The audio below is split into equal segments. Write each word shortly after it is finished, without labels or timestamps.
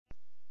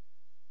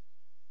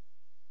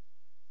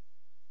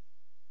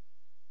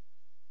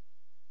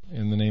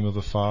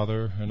the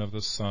Father, and of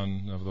the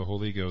Son, and of the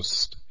Holy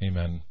Ghost.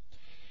 Amen.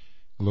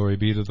 Glory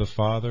be to the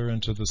Father,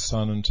 and to the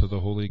Son, and to the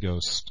Holy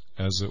Ghost,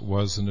 as it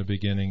was in the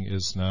beginning,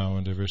 is now,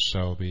 and ever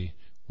shall be,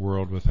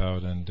 world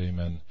without end.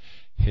 Amen.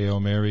 Hail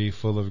Mary,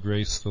 full of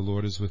grace, the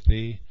Lord is with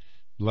thee.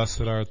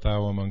 Blessed art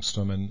thou amongst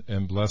women,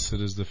 and blessed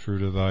is the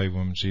fruit of thy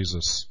womb,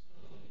 Jesus.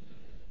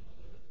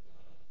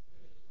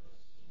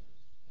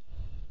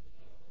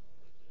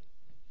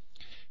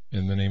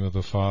 In the name of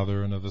the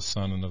Father, and of the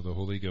Son, and of the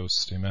Holy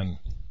Ghost. Amen.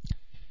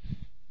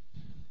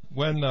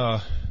 When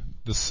the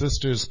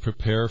sisters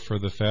prepare for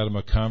the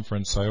Fatima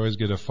conference, I always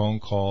get a phone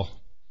call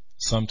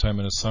sometime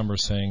in the summer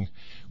saying,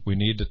 we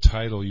need to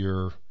title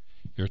your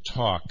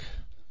talk.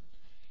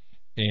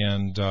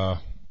 And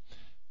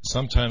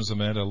sometimes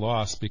I'm at a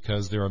loss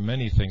because there are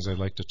many things I'd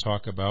like to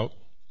talk about.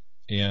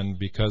 And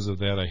because of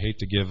that, I hate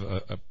to give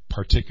a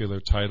particular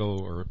title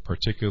or a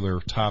particular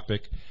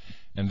topic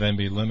and then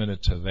be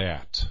limited to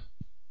that.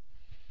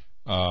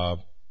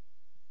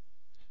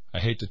 I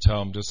hate to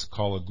tell them just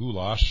call it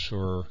goulash,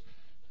 or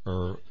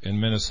in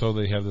Minnesota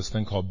they have this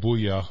thing called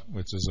booyah,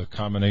 which is a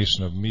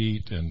combination of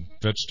meat and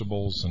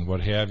vegetables and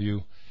what have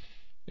you.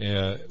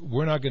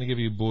 We're not going to give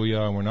you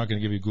booyah, and we're not going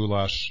to give you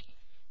goulash,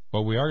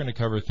 but we are going to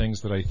cover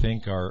things that I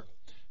think are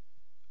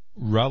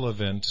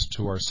relevant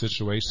to our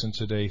situation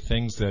today,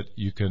 things that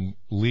you can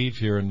leave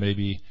here and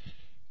maybe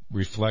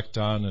reflect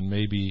on and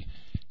maybe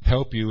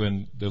help you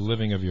in the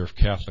living of your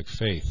Catholic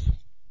faith.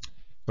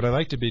 What I'd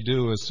like to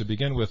do is to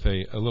begin with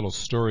a little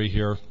story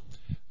here.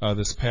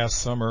 This past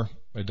summer,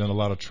 I'd done a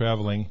lot of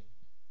traveling.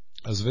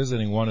 I was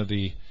visiting one of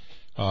the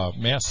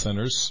Mass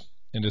centers,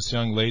 and this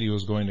young lady who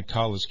was going to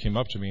college came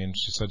up to me, and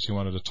she said she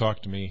wanted to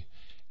talk to me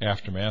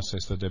after Mass. I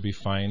said that'd be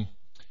fine.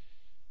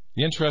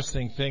 The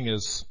interesting thing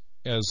is,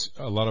 as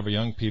a lot of our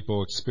young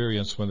people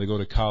experience when they go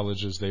to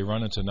college, is they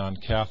run into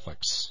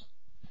non-Catholics.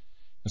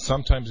 And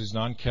sometimes these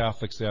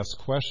non-Catholics ask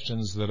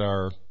questions that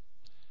are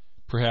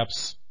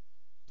perhaps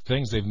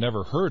things they've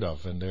never heard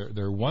of, and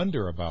they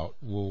wonder about,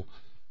 well,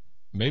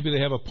 maybe they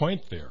have a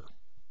point there.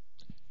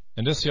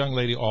 And this young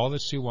lady, all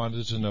that she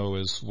wanted to know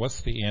is,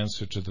 what's the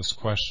answer to this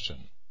question?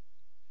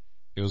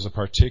 It was a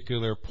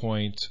particular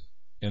point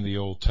in the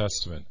Old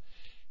Testament.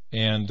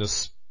 And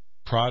this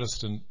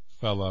Protestant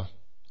fella,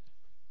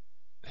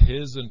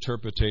 his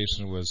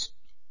interpretation was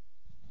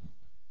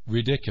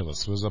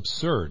ridiculous, was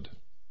absurd.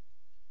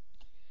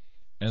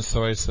 And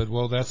so I said,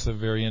 well, that's a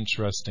very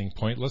interesting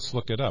point. Let's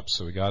look it up.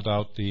 So we got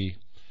out the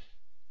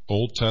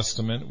Old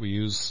Testament.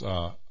 We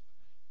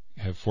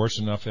have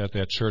fortunate enough at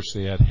that church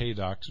they had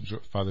Haydock,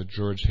 Father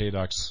George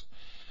Haydock's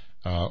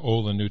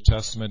Old and New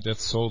Testament.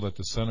 That's sold at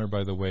the center,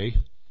 by the way.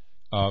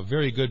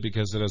 Very good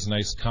because it has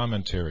nice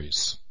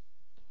commentaries.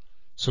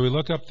 So we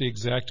look up the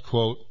exact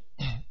quote.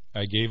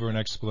 I gave her an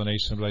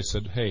explanation, but I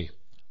said, hey,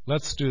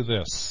 let's do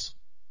this.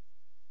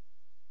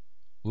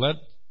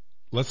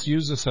 Let's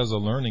use this as a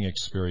learning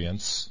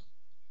experience.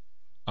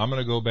 I'm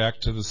going to go back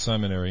to the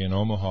seminary in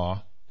Omaha,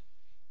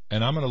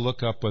 and I'm going to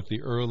look up what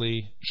the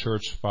early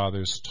church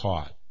fathers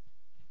taught.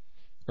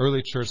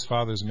 Early church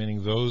fathers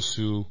meaning those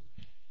who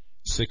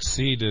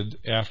succeeded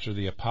after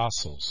the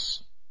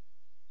apostles.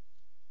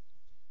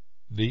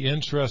 The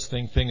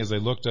interesting thing is I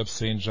looked up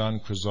St. John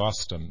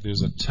Chrysostom.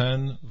 There's a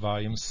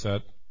 10-volume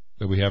set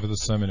that we have at the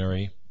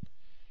seminary,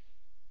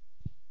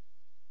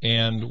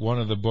 and one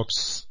of the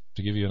books,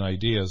 to give you an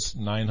idea, is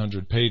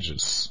 900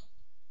 pages.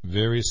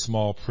 Very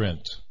small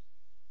print.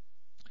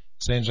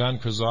 St. John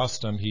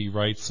Chrysostom, he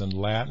writes in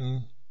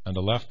Latin on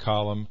the left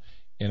column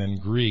and in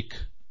Greek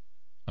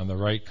on the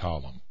right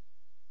column.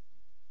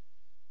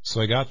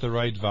 So I got the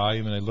right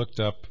volume and I looked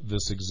up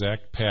this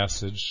exact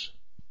passage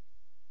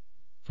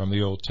from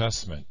the Old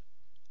Testament.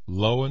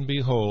 Lo and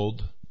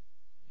behold,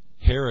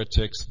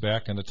 heretics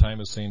back in the time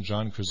of St.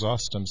 John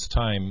Chrysostom's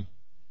time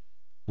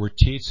were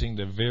teaching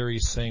the very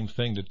same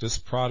thing that this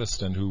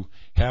Protestant who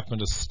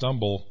happened to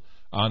stumble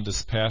on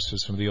this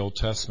passage from the Old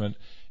Testament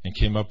and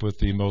came up with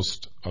the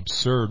most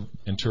absurd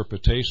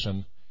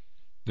interpretation.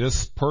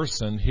 This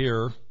person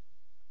here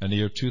in the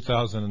year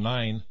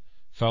 2009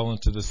 fell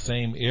into the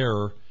same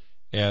error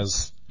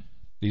as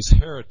these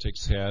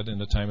heretics had in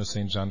the time of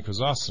St. John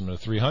Chrysostom in the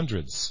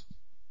 300s.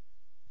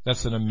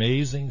 That's an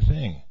amazing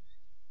thing.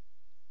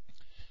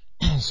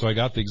 So I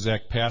got the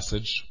exact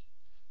passage,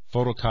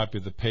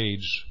 photocopied the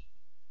page.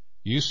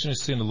 You should have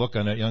seen the look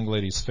on that young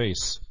lady's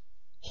face.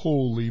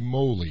 Holy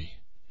moly.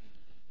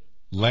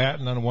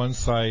 Latin on one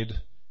side,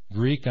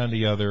 Greek on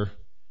the other,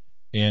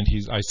 and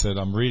I said,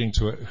 I'm reading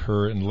to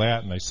her in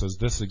Latin. I says,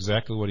 this is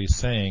exactly what he's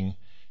saying,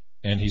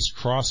 and he's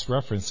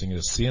cross-referencing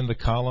it. See in the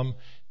column?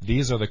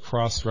 These are the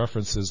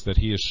cross-references that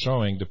he is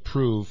showing to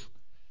prove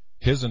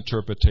his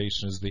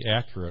interpretation is the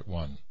accurate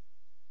one.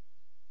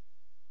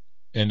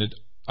 And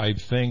I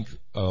think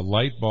a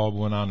light bulb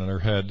went on in her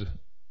head.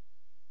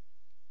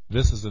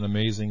 This is an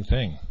amazing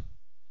thing.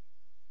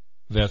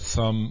 That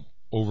some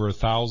over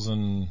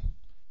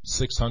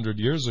 1,600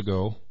 years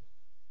ago,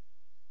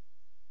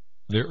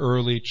 the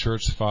early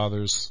church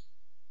fathers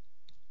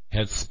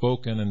had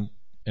spoken and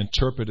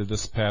interpreted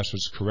this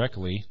passage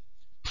correctly,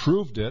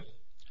 proved it,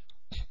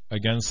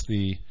 against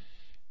the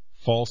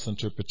false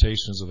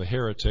interpretations of the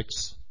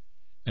heretics,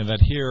 and that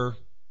here,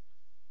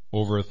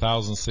 over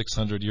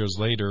 1,600 years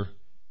later,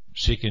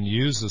 she can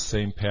use the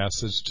same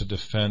passage to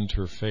defend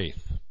her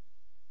faith.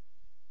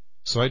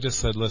 So I just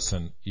said,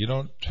 listen, you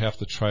don't have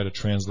to try to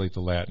translate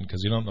the Latin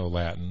because you don't know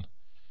Latin.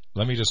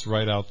 Let me just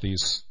write out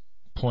these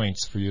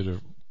points for you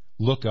to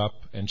look up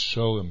and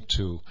show him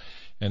to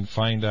and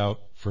find out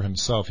for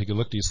himself. He could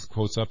look these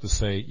quotes up to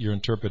say, your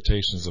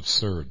interpretation is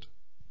absurd.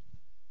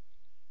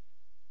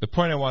 The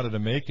point I wanted to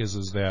make is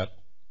that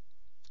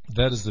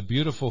is the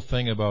beautiful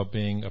thing about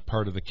being a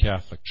part of the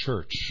Catholic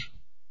Church.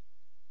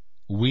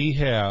 We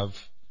have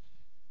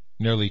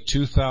nearly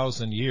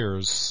 2,000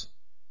 years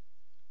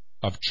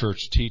of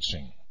church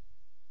teaching,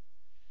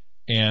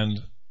 and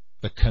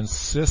the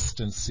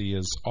consistency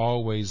is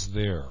always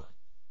there.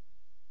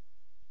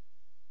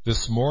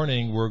 This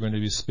morning we're going to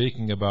be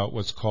speaking about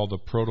what's called the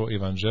Proto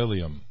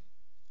Evangelium.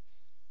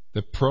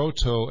 The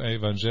Proto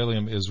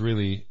Evangelium is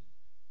really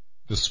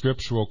the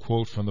scriptural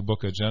quote from the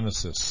book of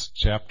Genesis,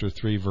 chapter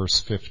 3, verse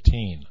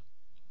 15.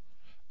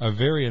 A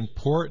very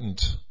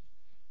important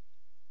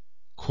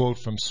quote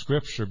from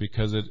Scripture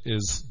because it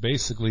is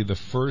basically the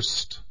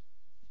first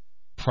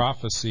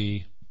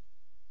prophecy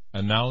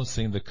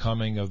announcing the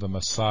coming of the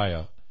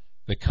Messiah,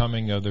 the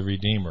coming of the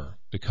Redeemer,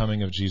 the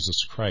coming of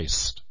Jesus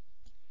Christ.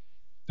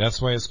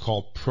 That's why it's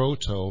called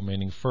Proto,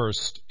 meaning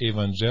first,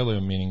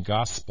 Evangelium, meaning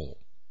gospel.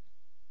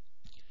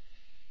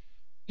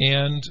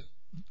 And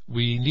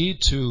we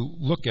need to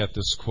look at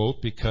this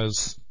quote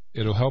because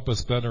it'll help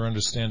us better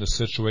understand the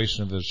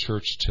situation of the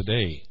church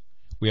today.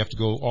 We have to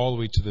go all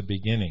the way to the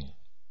beginning.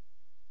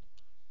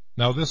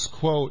 Now this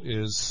quote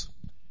is,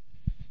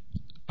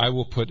 I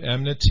will put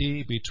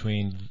enmity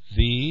between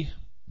thee,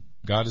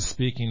 God is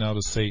speaking now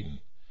to Satan,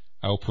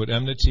 I will put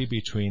enmity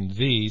between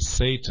thee,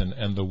 Satan,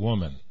 and the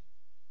woman,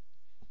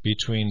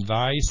 between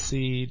thy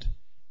seed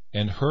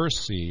and her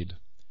seed,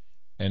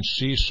 and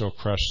she shall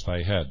crush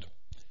thy head.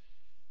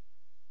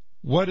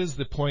 What is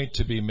the point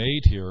to be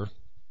made here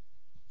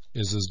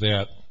is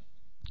that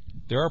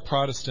there are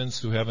Protestants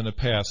who have in the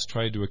past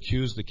tried to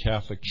accuse the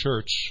Catholic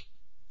Church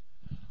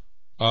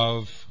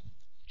of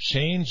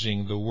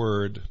changing the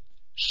word,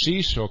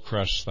 she shall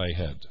crush thy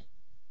head.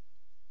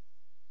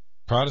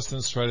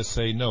 Protestants try to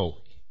say, no,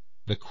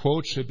 the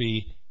quote should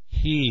be,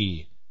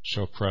 he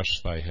shall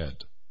crush thy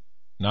head.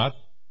 Not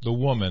the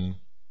woman,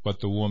 but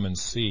the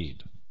woman's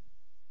seed.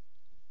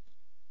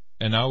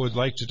 And I would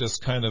like to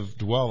just kind of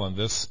dwell on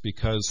this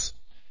because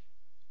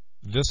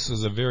this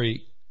is a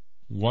very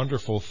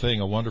wonderful thing,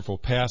 a wonderful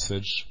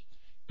passage.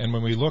 And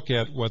when we look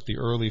at what the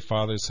early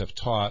fathers have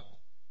taught,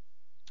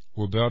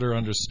 we'll better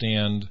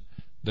understand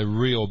the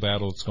real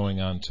battle that's going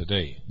on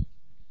today.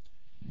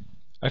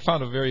 I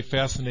found a very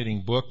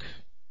fascinating book.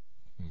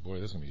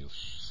 Boy, this is going to be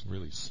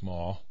really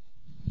small.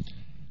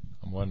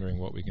 I'm wondering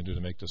what we can do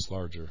to make this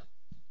larger.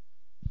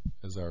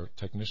 Is our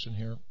technician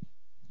here?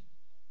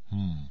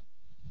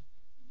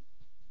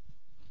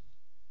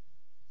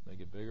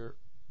 Make it bigger.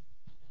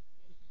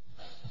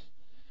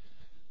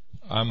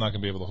 I'm not going to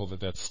be able to hold it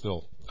that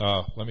still.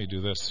 Let me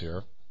do this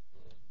here.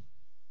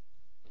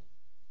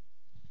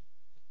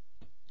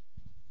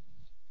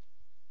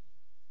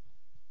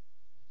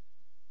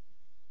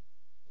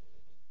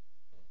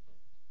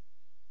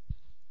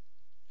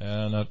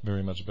 Not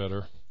very much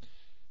better.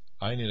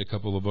 I need a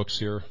couple of books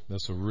here.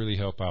 This will really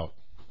help out.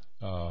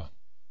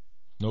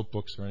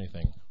 Notebooks or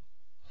anything.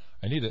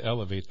 I need to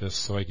elevate this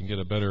so I can get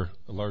a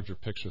larger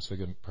picture so I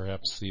can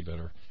perhaps see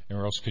better.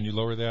 Anywhere else? Can you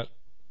lower that?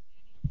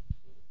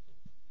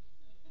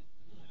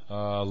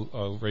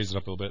 I'll raise it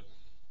up a little bit.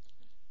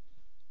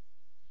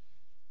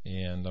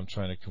 And I'm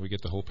trying to, can we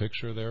get the whole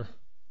picture there?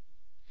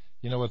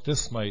 You know what,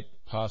 this might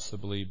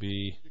possibly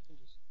be,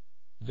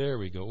 there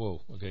we go.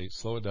 Whoa, okay,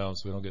 slow it down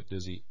so we don't get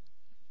dizzy.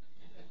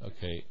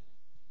 Okay.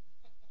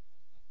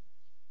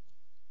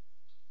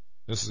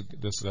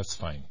 That's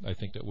fine. I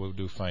think that we'll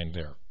do fine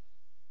there.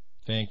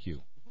 Thank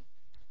you.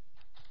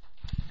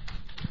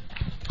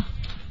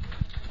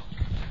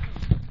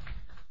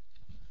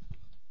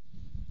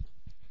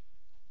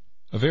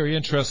 A very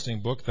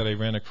interesting book that I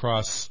ran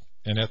across,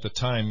 and at the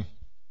time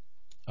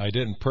I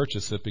didn't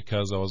purchase it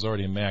because I was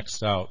already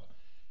maxed out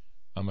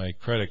on my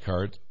credit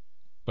card,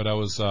 but I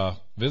was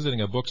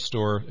visiting a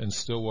bookstore in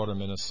Stillwater,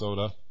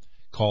 Minnesota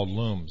called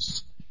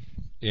Looms.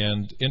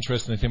 And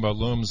interesting thing about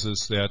Looms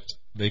is that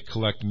they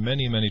collect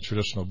many, many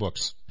traditional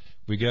books.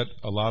 We get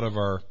a lot of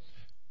our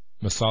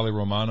Missali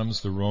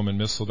Romanums, the Roman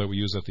Missal that we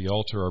use at the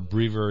altar, our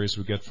breviaries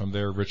we get from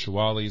there,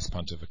 Ritualis,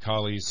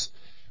 Pontificalis.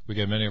 We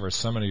get many of our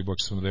seminary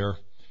books from there.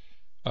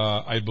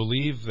 I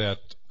believe that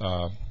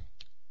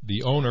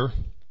the owner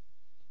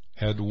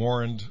had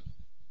warned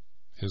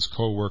his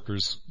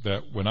co-workers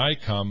that when I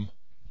come,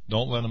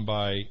 don't let them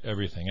buy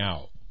everything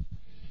out.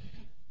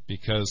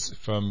 Because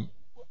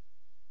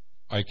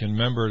I can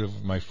remember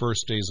my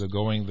first days of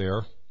going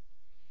there,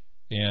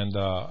 and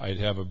I'd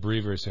have a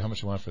breviary say, how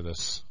much do you want for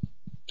this?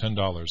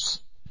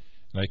 $10.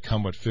 And I'd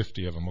come with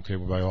 50 of them. Okay,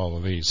 we'll buy all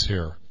of these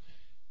here.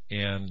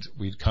 And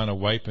we'd kind of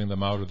wiping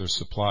them out of their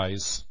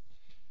supplies.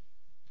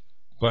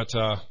 But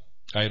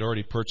I had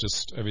already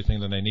purchased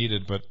everything that I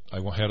needed, but I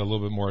had a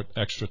little bit more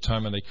extra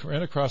time, and I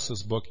ran across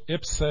this book,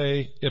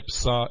 Ipse,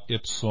 Ipsa,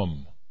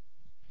 Ipsum.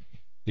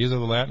 These are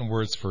the Latin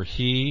words for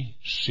he,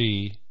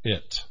 she,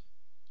 it.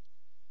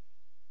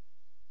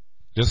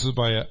 This is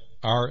by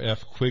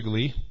R.F.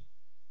 Quigley.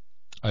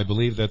 I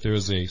believe that there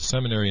is a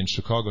seminary in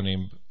Chicago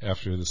named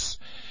after this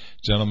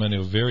gentleman,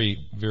 a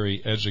very,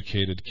 very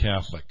educated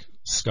Catholic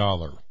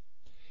scholar.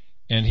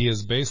 And he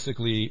is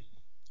basically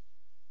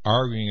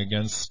arguing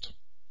against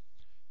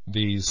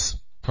these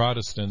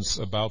Protestants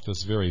about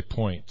this very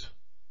point.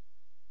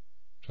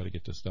 Try to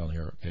get this down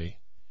here, okay?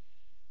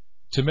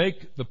 To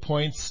make the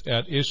points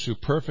at issue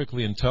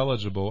perfectly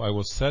intelligible, I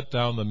will set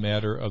down the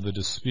matter of the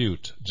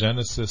dispute,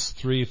 Genesis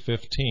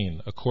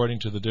 3:15, according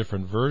to the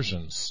different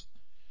versions.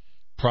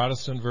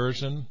 Protestant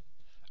version,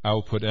 I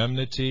will put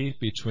enmity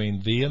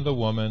between thee and the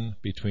woman,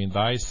 between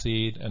thy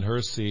seed and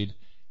her seed.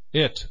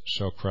 It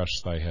shall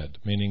crush thy head,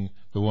 meaning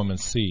the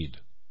woman's seed.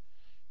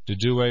 The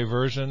Douay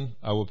version,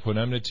 I will put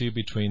enmity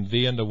between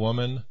thee and the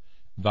woman,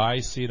 thy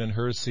seed and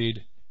her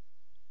seed.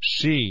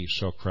 She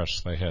shall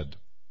crush thy head.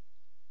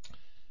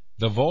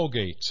 The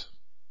Vulgate,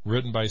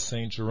 written by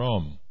St.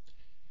 Jerome,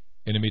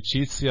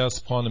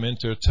 Inimicitias ponem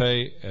inter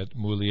te et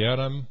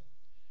mulierem,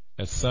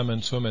 et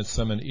semen tum et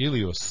semen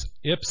ilius,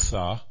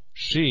 ipsa,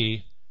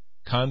 she,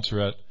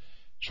 contrat,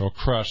 shall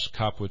crush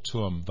caput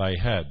tuum, thy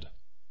head.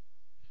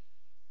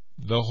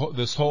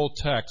 This whole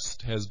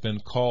text has been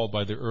called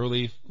by the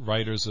early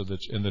writers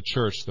in the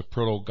church the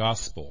Proto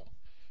Gospel,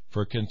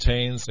 for it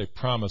contains a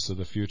promise of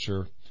the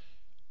future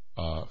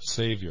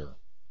Savior.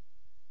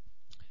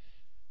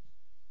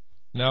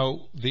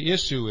 Now, the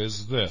issue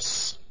is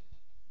this.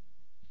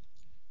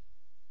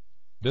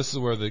 This is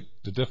where the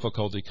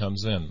difficulty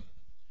comes in.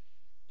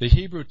 The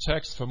Hebrew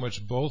text from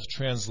which both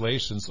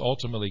translations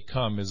ultimately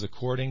come is,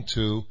 according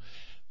to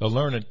the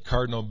learned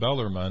Cardinal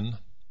Bellarmine,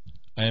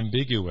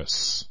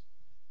 ambiguous.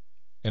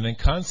 And in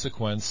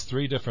consequence,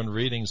 three different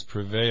readings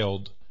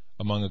prevailed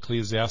among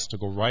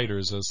ecclesiastical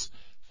writers as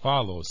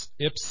follows.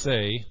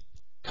 Ipse,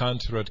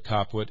 contrat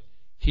caput,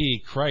 he,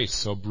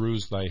 Christ, shall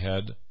bruise thy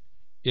head.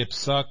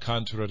 Ipsa,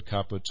 contrat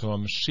caput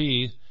tuum,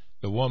 she,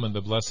 the woman,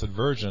 the Blessed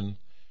Virgin,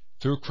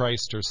 through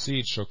Christ her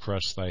seed shall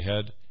crush thy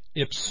head.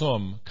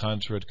 Ipsum,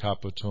 contrat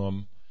caput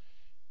tuum,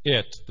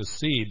 it, the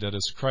seed that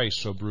is Christ,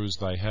 shall bruise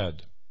thy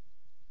head.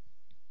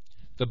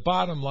 The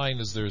bottom line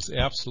is there is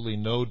absolutely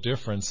no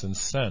difference in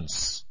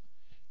sense,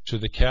 to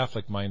the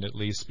Catholic mind at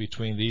least,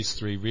 between these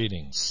three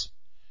readings.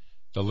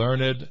 The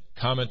learned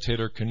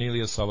commentator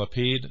Cornelius a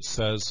Lapide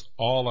says,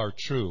 all are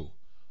true,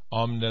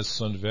 omnes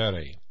sunt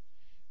vere.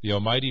 The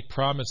Almighty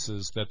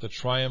promises that the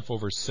triumph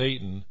over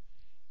Satan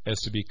is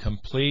to be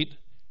complete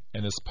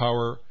and his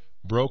power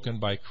broken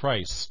by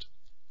Christ,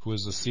 who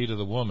is the seed of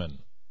the woman.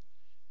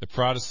 The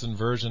Protestant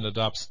version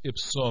adopts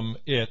ipsum,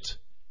 it,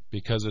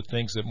 because it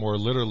thinks it more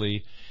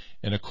literally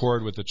in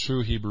accord with the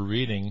true Hebrew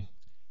reading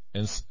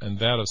and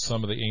that of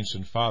some of the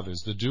ancient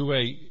fathers. The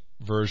Douay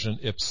version,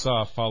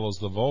 ipsa, follows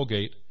the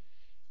Vulgate,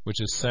 which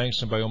is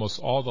sanctioned by almost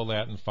all the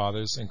Latin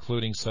fathers,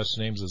 including such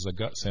names as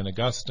St.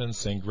 Augustine,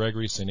 St.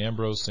 Gregory, St.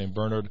 Ambrose, St.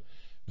 Bernard,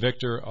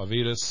 Victor,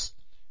 Ovidus,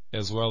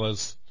 as well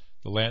as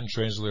the Latin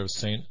translator of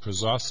St.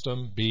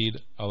 Chrysostom, Bede,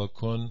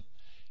 Alcuin,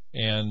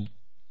 and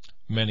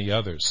many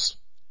others.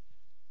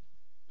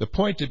 The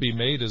point to be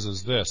made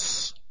is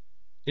this.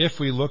 If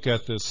we look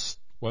at this,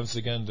 once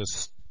again,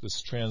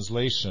 this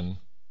translation,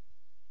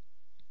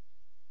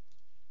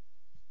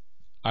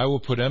 I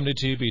will put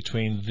enmity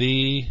between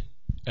thee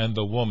and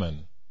the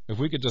woman. If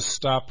we could just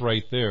stop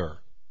right there.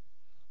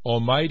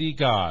 Almighty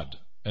God,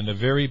 in the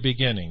very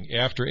beginning,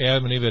 after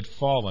Adam and Eve had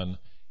fallen,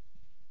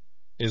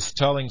 is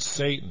telling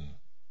Satan,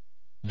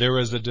 there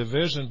is a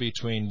division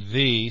between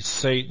thee,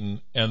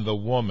 Satan, and the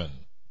woman.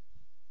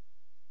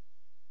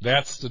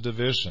 That's the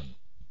division.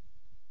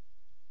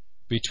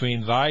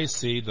 Between thy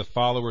seed, the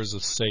followers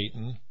of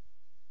Satan,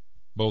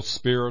 both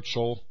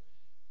spiritual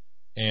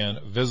and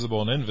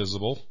visible and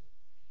invisible,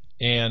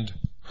 and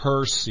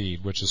her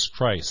seed, which is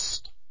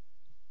Christ.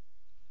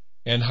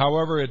 And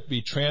however it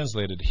be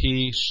translated,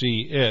 he,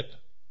 she, it,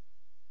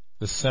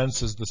 the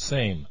sense is the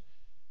same.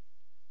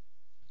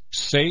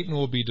 Satan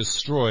will be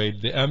destroyed.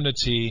 The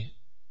enmity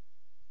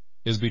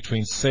is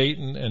between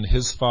Satan and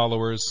his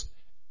followers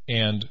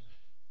and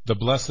the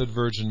Blessed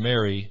Virgin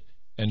Mary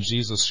and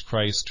Jesus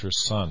Christ, her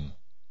Son.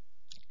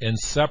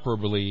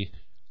 Inseparably,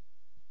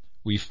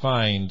 we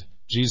find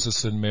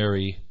Jesus and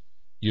Mary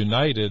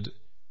united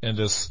in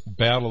this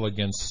battle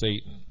against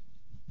Satan.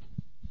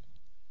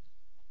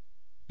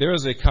 There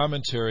is a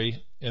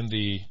commentary in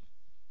the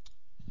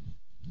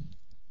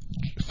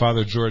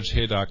Father George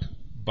Haydock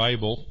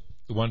Bible,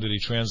 the one that he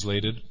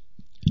translated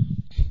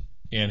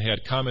and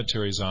had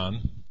commentaries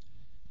on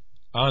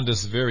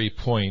this very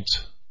point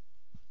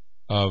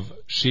of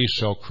she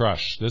shall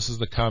crush. This is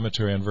the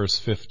commentary on verse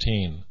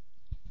 15.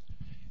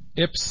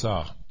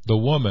 Ipsa, the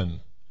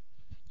woman,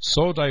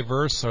 so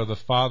diverse are the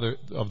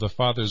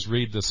fathers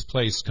read this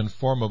place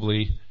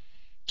conformably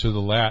to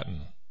the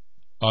Latin.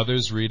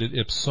 Others read it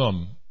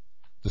ipsum,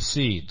 the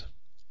seed.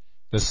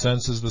 The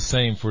sense is the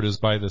same, for it is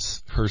by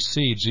her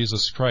seed,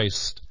 Jesus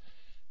Christ,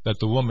 that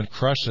the woman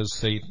crushes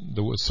Satan,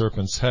 the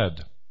serpent's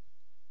head.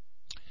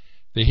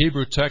 The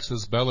Hebrew text,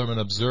 as Bellarmine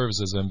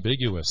observes, is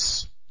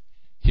ambiguous.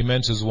 He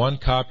mentions one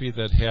copy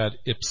that had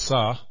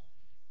ipsa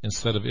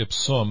instead of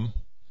ipsum,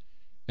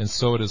 and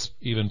so it is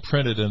even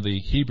printed in the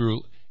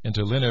Hebrew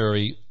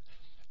interlineary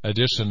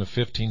edition of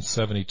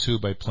 1572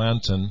 by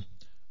Plantin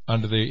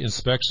under the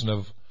inspection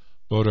of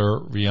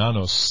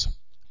Boderianus.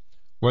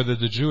 Whether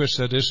the Jewish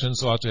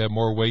editions ought to have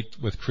more weight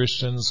with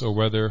Christians, or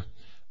whether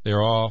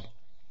they're all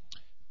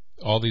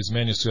these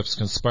manuscripts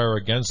conspire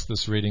against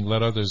this reading,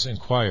 let others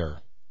inquire.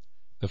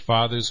 The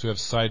fathers who have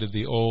cited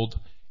the old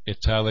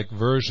Italic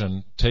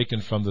version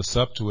taken from the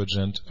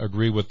Septuagint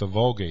agree with the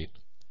Vulgate,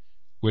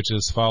 which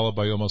is followed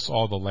by almost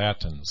all the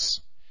Latins,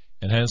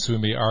 and hence we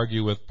may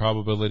argue with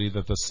probability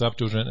that the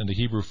Septuagint and the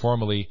Hebrew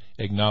formally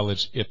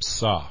acknowledge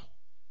ipsa,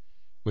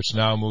 which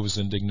now moves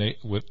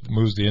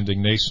the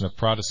indignation of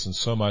Protestants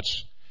so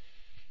much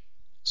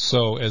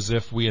so as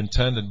if we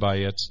intended by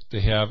it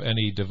to have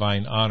any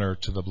divine honor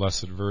to the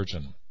Blessed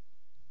Virgin.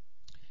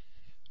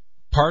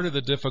 Part of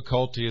the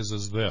difficulty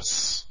is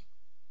this.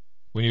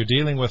 When you're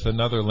dealing with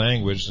another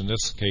language, in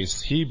this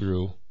case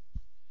Hebrew,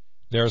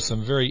 there are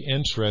some very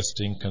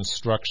interesting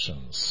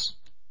constructions.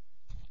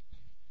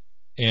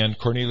 And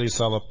Cornelius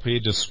a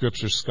Lapide, a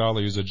scripture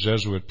scholar who's a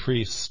Jesuit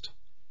priest,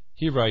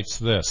 he writes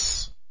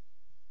this: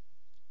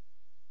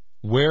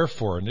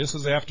 wherefore, and this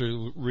is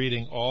after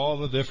reading all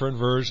the different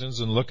versions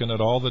and looking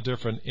at all the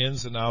different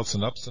ins and outs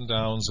and ups and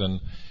downs and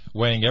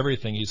weighing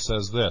everything, he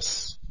says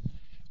this: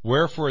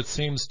 wherefore it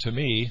seems to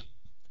me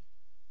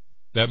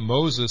that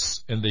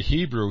Moses in the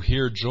Hebrew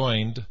here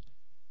joined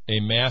a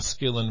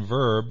masculine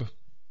verb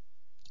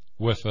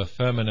with a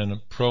feminine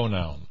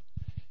pronoun,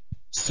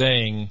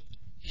 saying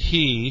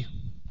he,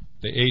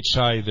 the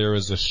hi there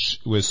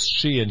was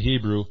she in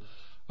Hebrew,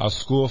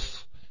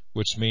 askuf,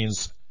 which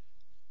means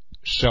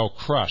shall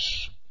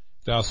crush.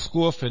 The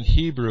askuf in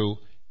Hebrew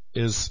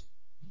is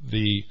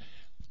the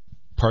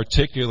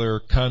particular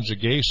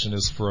conjugation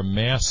is for a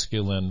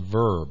masculine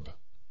verb,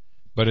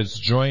 but it's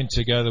joined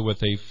together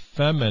with a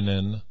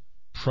feminine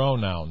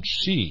pronoun,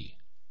 she.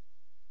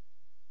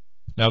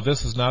 Now,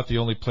 this is not the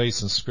only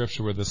place in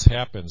Scripture where this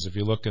happens. If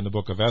you look in the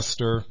book of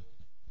Esther,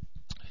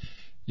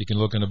 you can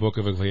look in the book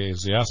of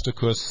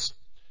Ecclesiasticus.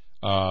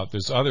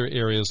 There's other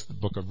areas, the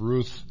book of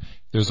Ruth.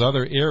 There's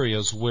other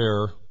areas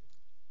where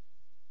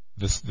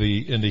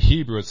in the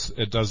Hebrew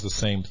it does the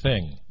same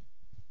thing.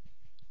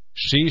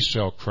 She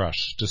shall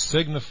crush, to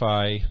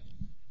signify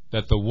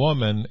that the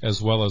woman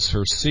as well as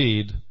her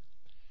seed,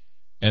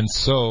 and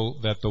so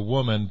that the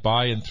woman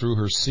by and through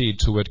her seed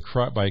to it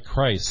by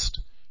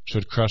Christ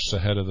should crush the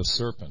head of the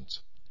serpent.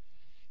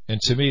 And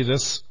to me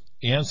this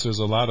answers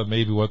a lot of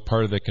maybe what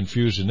part of the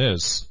confusion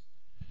is.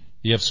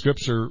 You have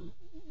scripture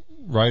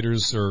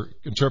writers or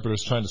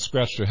interpreters trying to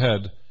scratch their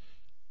head.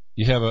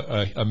 You have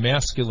a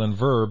masculine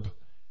verb,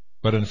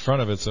 but in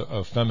front of it's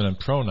a feminine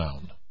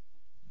pronoun.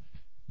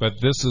 But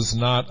this is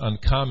not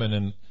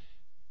uncommon,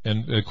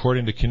 and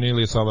according to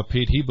Cornelius a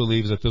Lapide, he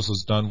believes that this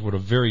was done with a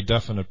very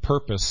definite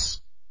purpose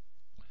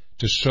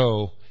to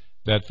show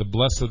that the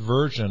Blessed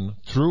Virgin,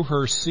 through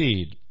her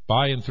seed,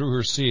 by and through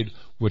her seed,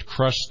 would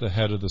crush the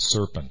head of the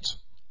serpent.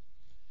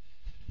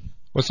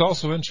 What's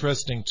also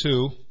interesting,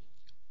 too,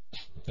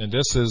 and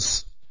this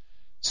is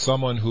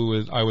someone who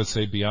is, I would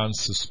say, beyond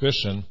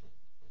suspicion,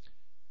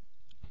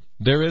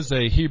 there is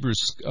a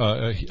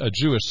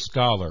Jewish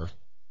scholar,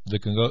 you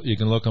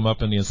can look him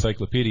up in the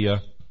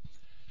encyclopedia,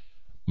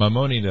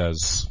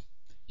 Maimonides.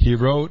 He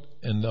wrote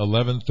in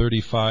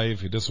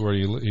 1135, this is where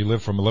he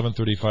lived from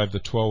 1135 to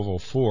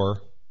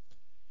 1204,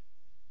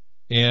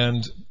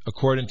 and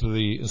according to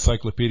the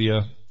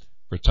Encyclopedia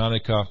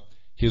Britannica,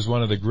 he is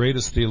one of the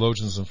greatest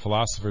theologians and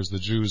philosophers the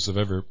Jews have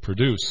ever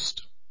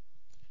produced.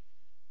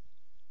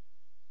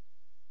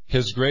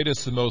 His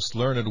greatest and most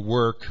learned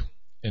work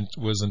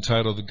was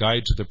entitled The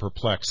Guide to the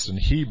Perplexed in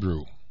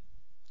Hebrew,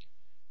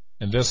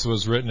 and this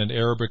was written in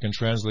Arabic and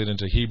translated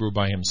into Hebrew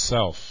by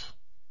himself.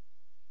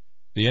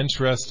 The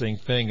interesting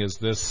thing is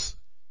this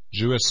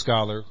Jewish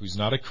scholar, who's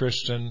not a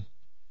Christian,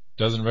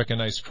 doesn't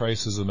recognize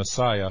Christ as the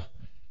Messiah,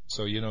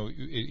 so,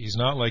 he's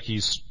not like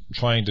he's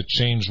trying to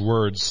change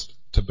words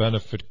to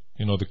benefit,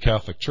 the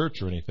Catholic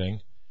Church or anything.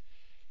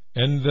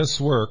 In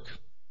this work,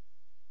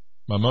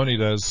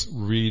 Maimonides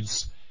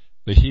reads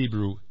the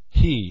Hebrew,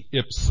 he,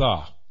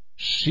 ipsa,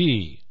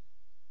 she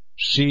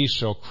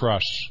shall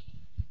crush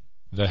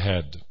the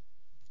head.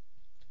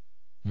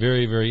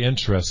 Very, very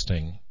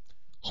interesting.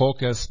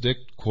 Hoc est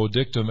quod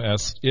dictum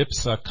est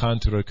ipsa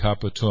cantere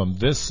capitum.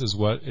 This is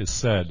what is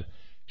said,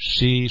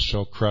 she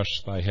shall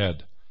crush thy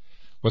head.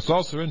 What's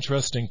also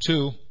interesting,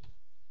 too,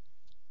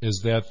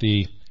 is that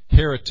the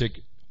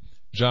heretic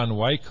John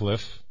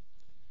Wycliffe,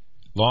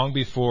 long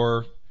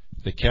before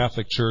the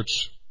Catholic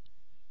Church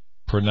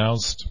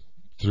pronounced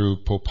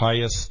through Pope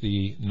Pius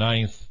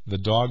IX the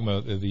dogma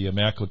of the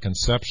Immaculate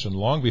Conception,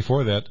 long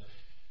before that,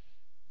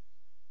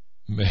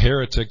 the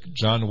heretic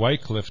John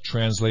Wycliffe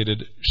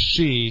translated,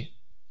 she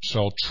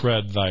shall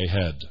tread thy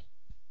head.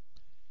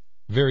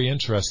 Very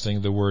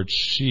interesting, the word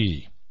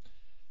she.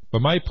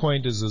 But my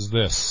point is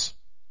this.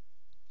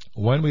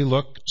 When we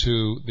look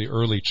to the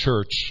early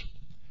church,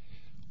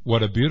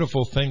 what a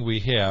beautiful thing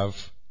we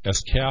have as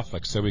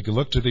Catholics, that we can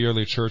look to the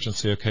early church and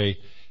say, okay,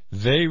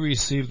 they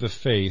received the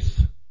faith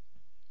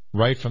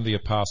right from the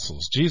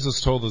apostles.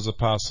 Jesus told his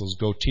apostles,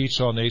 go teach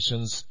all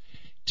nations,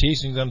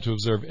 teaching them to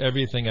observe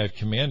everything I've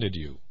commanded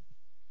you.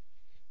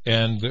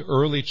 And the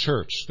early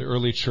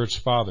church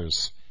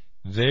fathers,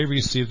 they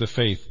received the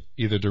faith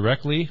either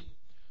directly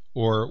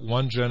or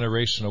one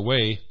generation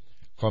away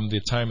from the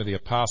time of the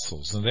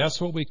apostles. And that's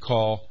what we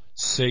call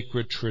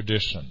sacred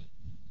tradition.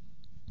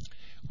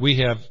 We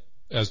have,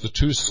 as the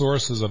two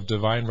sources of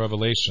divine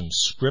revelation,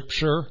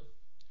 Scripture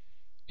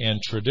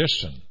and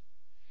tradition.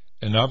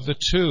 And of the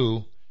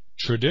two,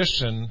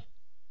 tradition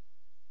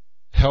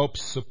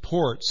helps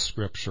support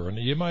Scripture. And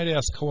you might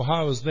ask, well,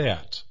 how is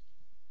that?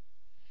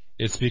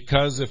 It's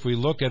because if we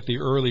look at the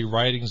early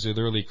writings of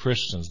the early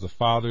Christians, the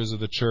fathers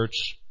of the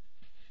church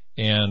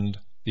and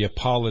the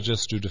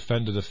apologists who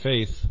defended the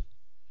faith,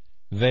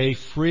 they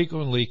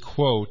frequently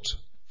quote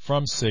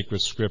from sacred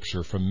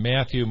Scripture, from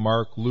Matthew,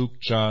 Mark, Luke,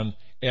 John,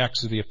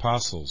 Acts of the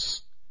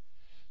Apostles.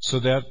 So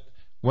that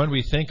when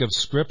we think of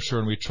Scripture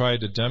and we try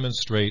to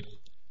demonstrate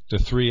the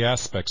three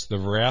aspects, the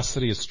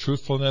veracity, its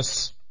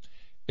truthfulness,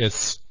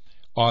 its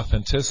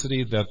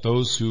authenticity, that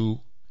those who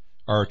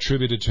are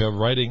attributed to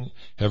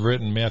have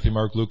written Matthew,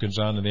 Mark, Luke, and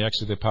John in the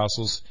Acts of the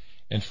Apostles,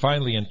 and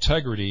finally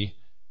integrity,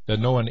 that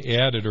no one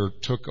added or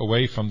took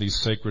away from these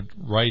sacred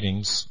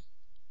writings.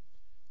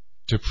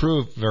 To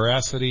prove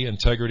veracity,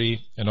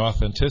 integrity, and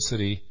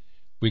authenticity,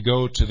 we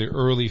go to the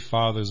early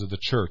fathers of the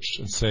church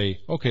and say,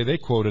 okay, they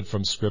quoted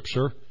from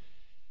Scripture,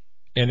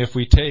 and if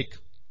we take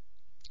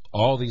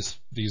all these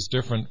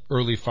different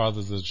early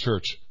fathers of the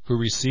church who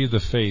received the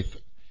faith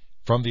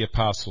from the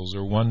apostles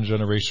or one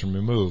generation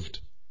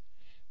removed,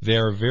 they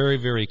are very,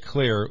 very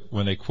clear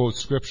when they quote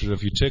Scripture.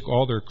 If you take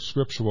all their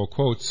scriptural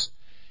quotes,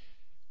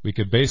 we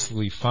could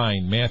basically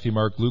find Matthew,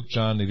 Mark, Luke,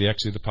 John, and the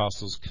Acts of the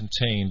Apostles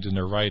contained in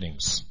their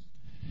writings.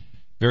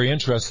 Very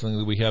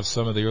interestingly, we have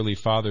some of the early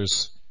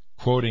fathers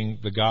quoting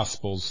the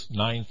Gospels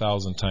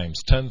 9,000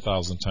 times,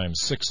 10,000 times,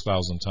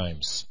 6,000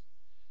 times.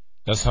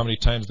 That's how many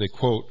times they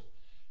quote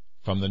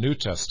from the New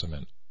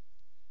Testament.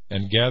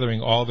 And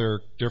gathering all their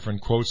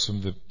different quotes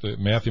from the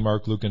Matthew,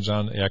 Mark, Luke, and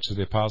John, Acts of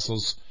the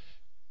Apostles,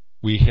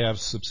 we have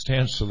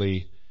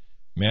substantially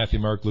Matthew,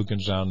 Mark, Luke,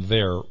 and John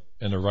there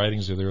in the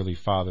writings of the early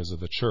fathers of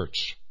the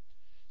church.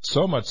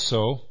 So much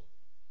so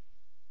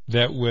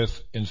that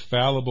with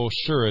infallible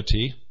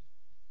surety,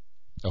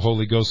 the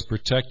Holy Ghost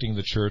protecting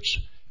the church,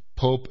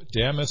 Pope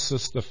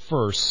Damasus I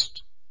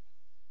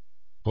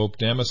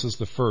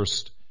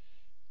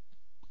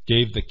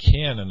gave the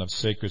canon of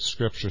sacred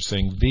Scripture,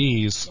 saying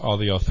these are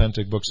the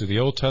authentic books of the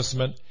Old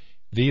Testament,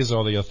 these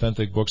are the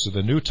authentic books of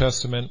the New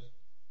Testament,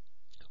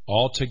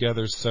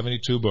 altogether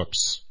 72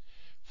 books,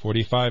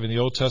 45 in the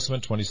Old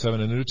Testament,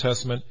 27 in the New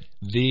Testament.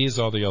 These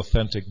are the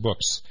authentic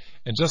books.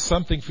 And just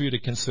something for you to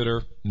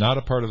consider, not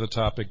a part of the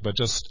topic, but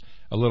just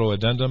a little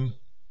addendum,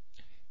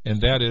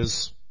 and that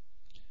is,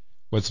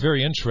 what's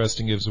very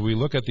interesting is we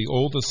look at the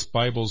oldest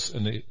Bibles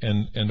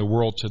in the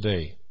world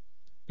today,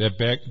 that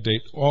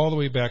date all the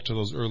way back to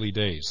those early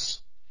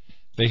days.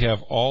 They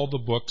have all the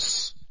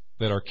books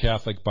that our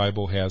Catholic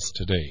Bible has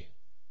today.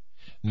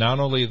 Not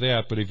only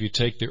that, but if you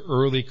take the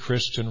early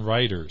Christian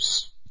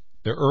writers,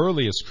 the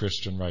earliest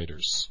Christian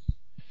writers,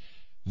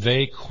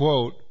 they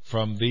quote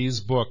from these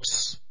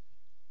books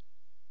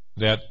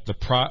that the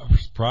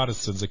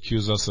Protestants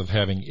accuse us of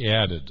having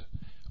added.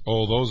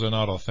 Oh, those are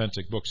not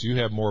authentic books. You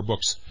have more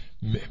books.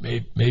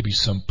 Maybe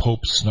some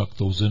pope snuck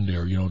those in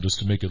there, just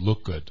to make it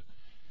look good.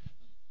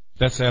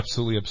 That's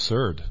absolutely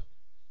absurd.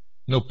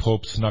 No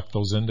pope snuck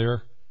those in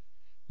there.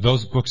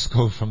 Those books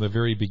go from the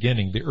very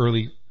beginning. The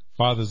early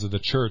fathers of the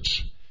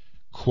church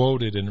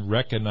quoted and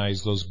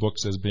recognized those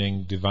books as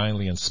being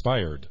divinely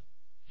inspired.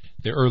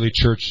 The early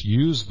church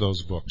used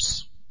those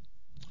books.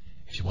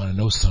 If you want to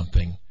know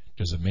something,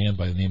 there's a man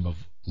by the name of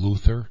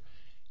Luther.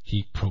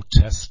 He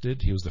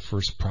protested. He was the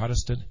first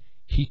Protestant.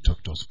 He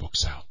took those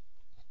books out.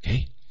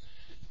 Okay?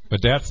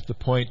 But that's the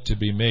point to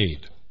be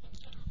made.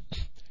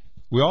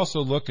 We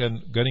also look,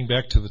 and getting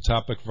back to the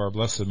topic of our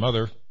Blessed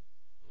Mother,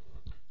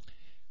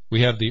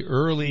 we have the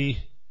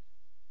early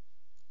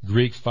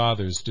Greek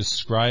fathers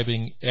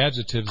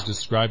adjectives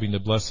describing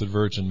the Blessed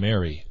Virgin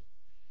Mary.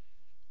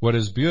 What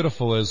is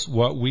beautiful is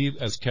what we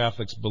as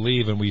Catholics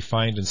believe and we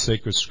find in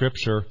sacred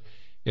Scripture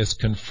is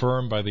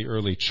confirmed by the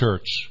early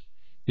church.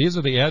 These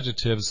are the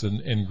adjectives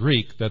in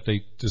Greek that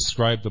they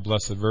describe the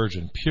Blessed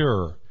Virgin: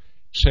 pure,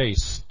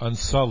 chaste,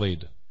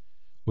 unsullied,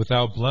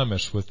 without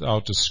blemish,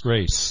 without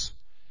disgrace,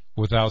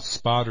 without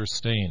spot or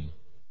stain,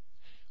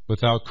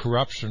 without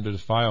corruption or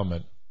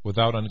defilement,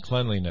 without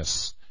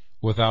uncleanliness,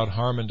 without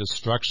harm and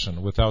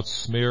destruction, without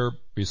smear,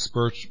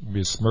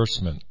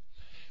 besmirchment,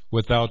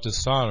 without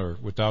dishonor,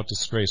 without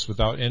disgrace,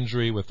 without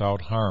injury,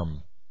 without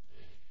harm.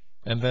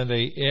 And then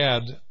they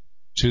add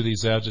to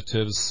these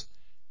adjectives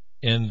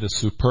in the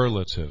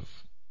superlative: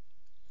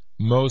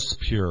 most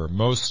pure,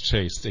 most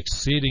chaste,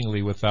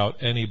 exceedingly without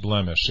any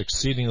blemish,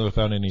 exceedingly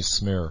without any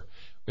smear,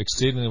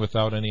 exceedingly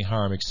without any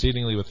harm,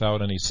 exceedingly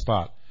without any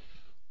spot.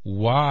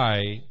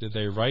 Why did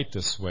they write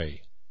this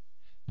way?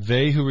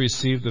 They who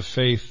received the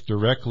faith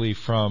directly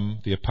from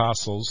the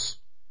apostles,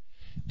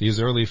 these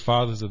early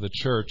fathers of the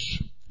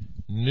church,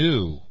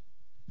 knew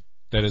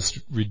that it's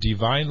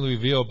divinely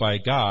revealed by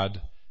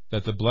God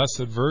that the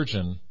Blessed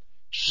Virgin,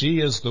 she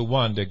is the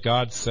one that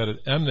God set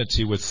at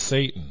enmity with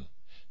Satan.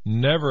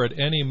 Never at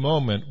any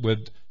moment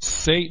would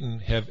Satan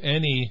have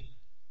any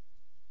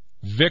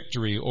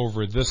victory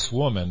over this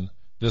woman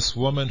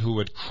who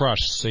would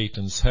crush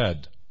Satan's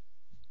head.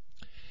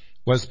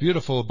 What's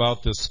beautiful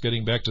about this,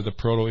 getting back to the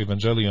Proto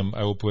Evangelium,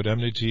 I will put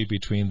enmity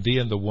between thee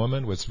and the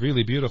woman. What's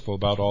really beautiful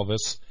about all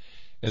this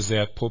is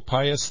that Pope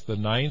Pius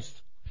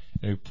IX,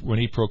 when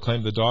he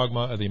proclaimed the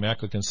dogma of the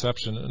Immaculate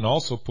Conception, and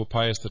also Pope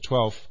Pius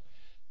XII,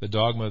 the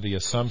dogma of the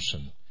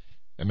Assumption.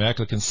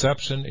 Immaculate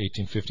Conception,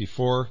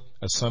 1854,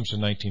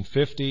 Assumption,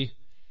 1950,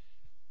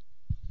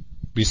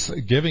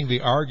 giving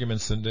the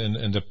arguments and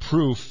the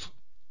proof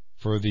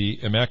for the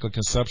Immaculate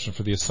Conception,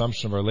 for the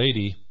Assumption of Our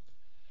Lady.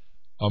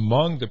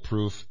 Among the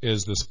proof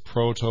is this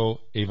Proto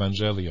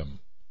Evangelium,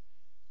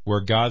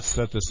 where God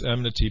set this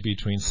enmity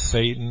between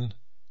Satan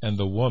and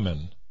the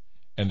woman,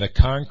 and the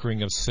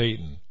conquering of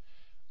Satan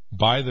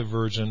by the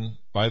Virgin,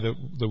 by the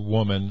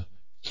woman,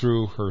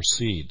 through her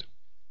seed.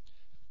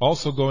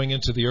 Also going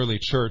into the early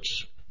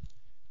church,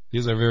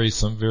 these are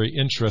some very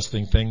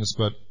interesting things,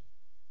 but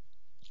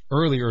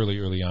early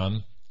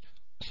on,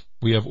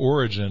 we have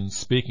Origen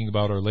speaking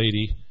about Our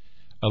Lady.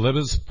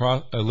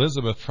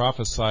 Elizabeth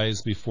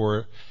prophesies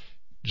before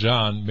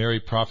John, Mary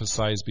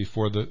prophesies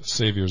before the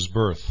Savior's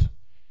birth.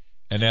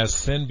 And as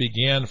sin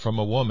began from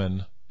a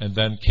woman and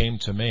then came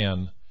to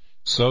man,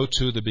 so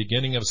too the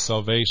beginning of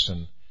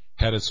salvation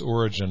had its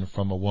origin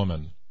from a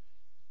woman.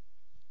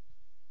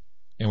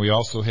 And we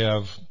also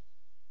have,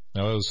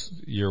 now it was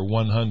year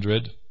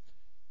 100,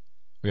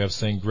 we have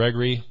St.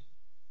 Gregory.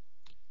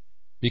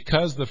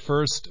 Because the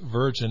first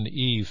virgin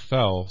Eve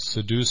fell,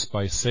 seduced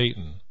by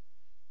Satan,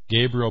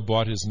 Gabriel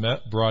brought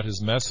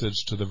his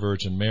message to the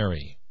Virgin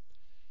Mary,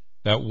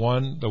 that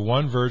the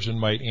one virgin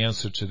might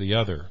answer to the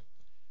other,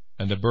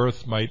 and the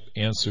birth might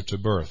answer to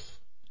birth.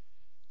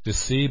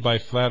 Deceived by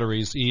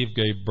flatteries, Eve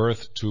gave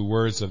birth to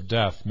words of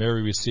death.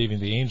 Mary, receiving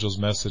the angel's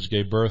message,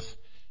 gave birth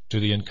to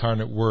the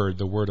incarnate Word,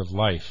 the Word of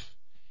life.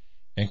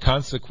 In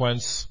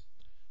consequence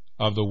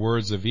of the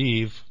words of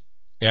Eve,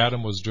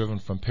 Adam was driven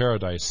from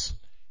paradise,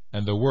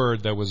 and the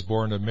Word that was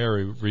born of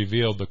Mary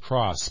revealed the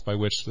cross by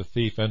which the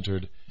thief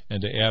entered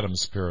into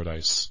Adam's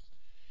paradise.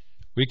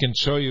 We can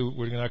show you,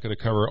 we're not going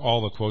to cover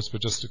all the quotes,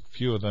 but just a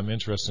few of them.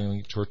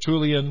 Interestingly,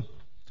 Tertullian,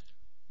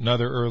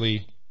 another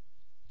early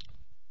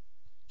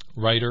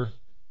writer,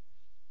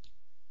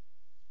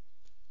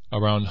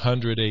 around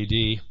 100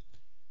 AD,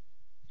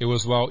 it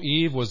was while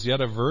Eve was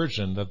yet a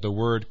virgin that the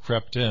Word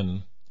crept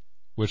in,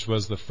 which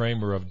was the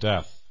framer of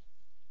death.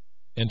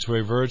 Into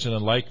a virgin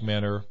in like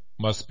manner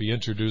must be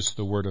introduced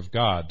the Word of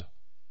God,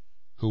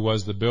 who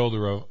was the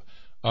builder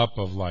up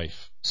of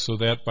life, so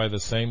that by the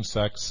same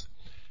sex,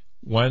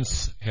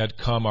 whence had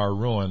come our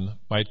ruin,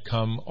 might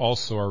come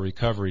also our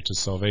recovery to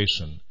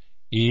salvation.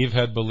 Eve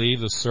had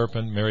believed the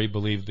serpent, Mary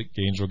believed the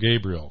angel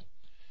Gabriel.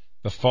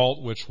 The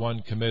fault which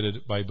one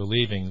committed by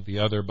believing, the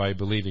other by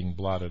believing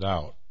blotted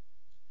out.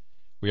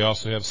 We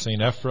also have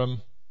St.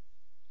 Ephrem,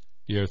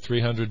 year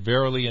 300,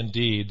 verily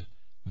indeed,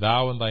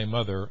 thou and thy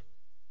mother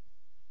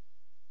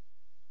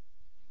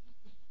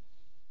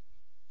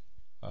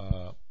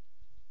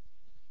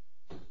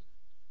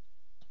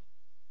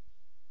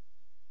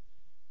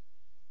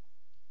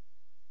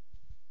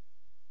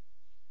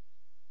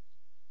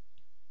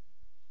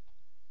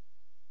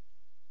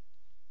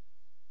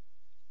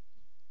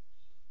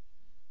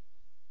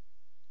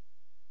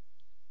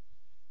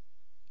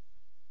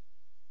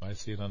I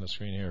see it on the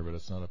screen here, but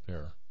it's not up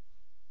here.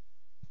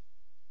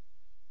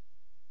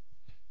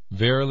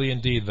 Verily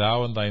indeed,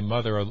 thou and thy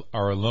mother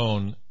are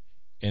alone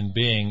in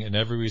being in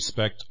every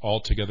respect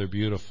altogether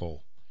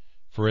beautiful.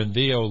 For in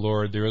thee, O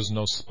Lord, there is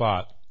no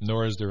spot,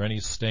 nor is there any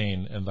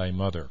stain in thy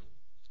mother.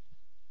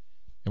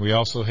 And we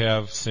also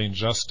have St.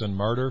 Justin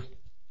Martyr,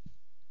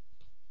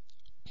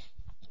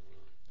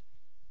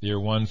 year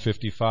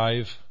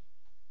 155.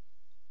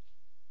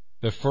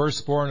 The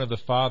firstborn of the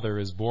Father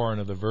is born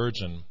of the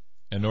Virgin,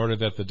 in order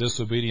that the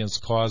disobedience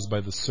caused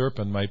by the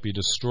serpent might be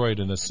destroyed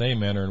in the same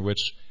manner in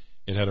which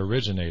it had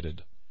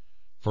originated.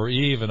 For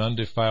Eve, an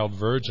undefiled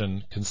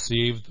virgin,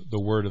 conceived the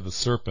word of the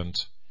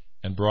serpent,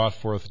 and brought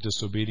forth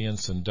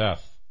disobedience and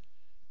death.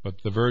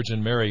 But the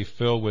Virgin Mary,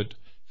 filled with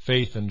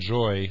faith and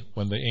joy,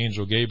 when the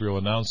angel Gabriel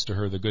announced to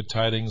her the good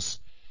tidings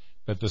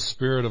that the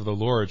Spirit of the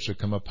Lord should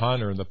come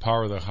upon her, and the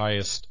power of the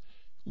highest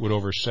would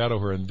overshadow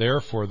her, and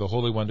therefore the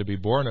Holy One to be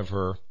born of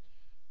her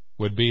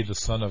would be the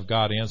Son of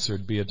God,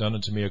 answered, Be it done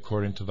unto me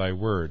according to thy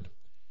word.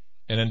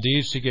 And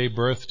indeed she gave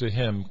birth to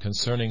him,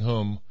 concerning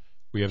whom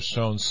we have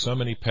shown so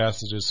many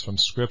passages from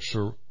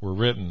Scripture were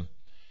written,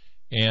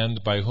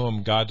 and by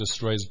whom God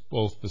destroys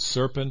both the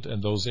serpent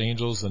and those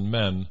angels and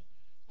men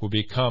who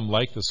become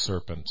like the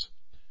serpent,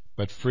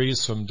 but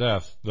frees from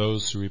death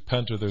those who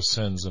repent of their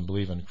sins and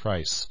believe in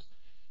Christ.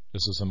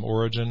 This is from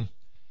Origen.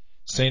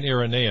 St.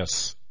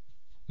 Irenaeus.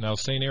 Now,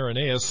 St.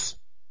 Irenaeus,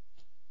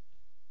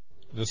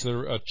 this is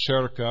a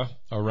Cherka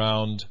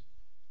around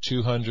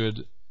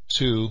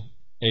 202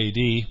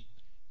 AD.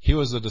 He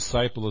was a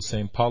disciple of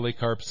St.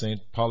 Polycarp. St.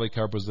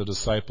 Polycarp was the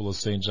disciple of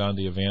St. John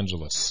the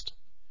Evangelist.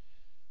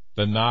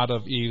 The knot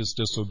of Eve's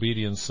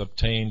disobedience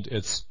obtained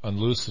its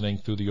unloosening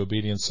through the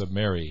obedience of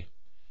Mary.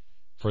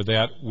 For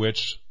that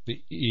which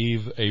the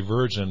Eve, a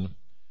virgin,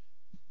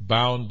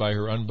 bound by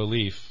her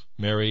unbelief,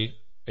 Mary,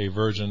 a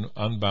virgin,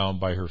 unbound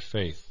by her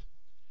faith.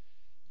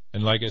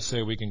 And like I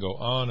say, we can go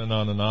on and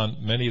on and on.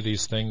 Many of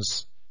these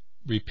things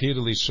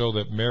repeatedly show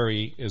that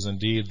Mary is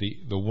indeed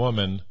the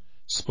woman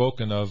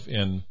spoken of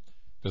in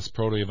this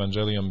Proto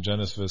Evangelium,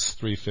 Genesis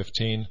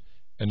 3:15,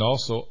 and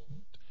also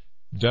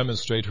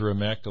demonstrate her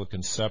immaculate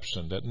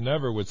conception, that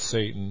never would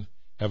Satan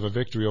have a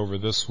victory over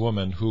this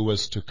woman who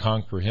was to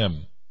conquer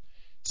him.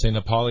 St.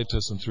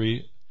 Hippolytus in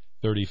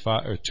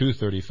 235,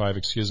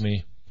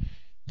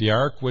 the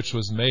ark which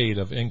was made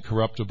of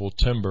incorruptible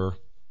timber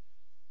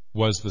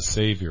was the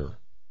Savior.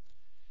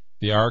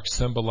 The ark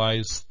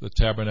symbolized the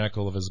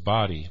tabernacle of his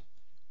body,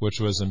 which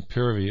was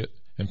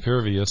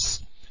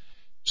impervious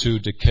to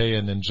decay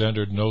and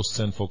engendered no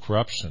sinful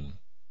corruption.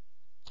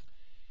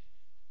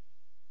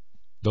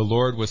 The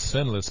Lord was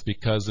sinless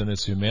because in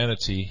his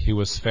humanity he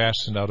was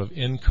fashioned out of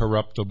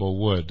incorruptible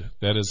wood,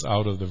 that is,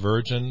 out of the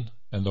Virgin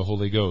and the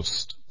Holy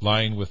Ghost,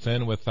 lying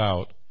within,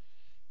 without,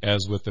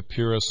 as with the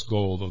purest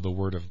gold of the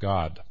Word of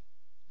God.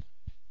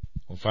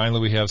 And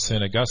finally, we have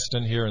St.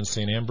 Augustine here and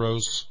St.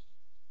 Ambrose.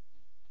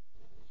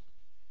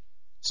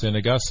 St.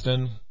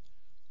 Augustine,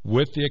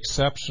 with the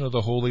exception of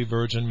the Holy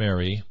Virgin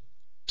Mary,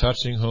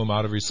 touching whom,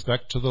 out of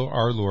respect to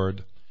our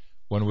Lord,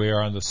 when we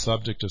are on the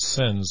subject of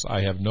sins,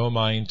 I have no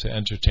mind to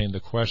entertain the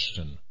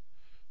question.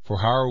 For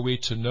how are we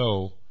to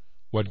know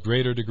what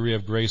greater degree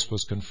of grace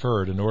was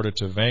conferred in order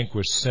to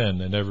vanquish sin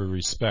in every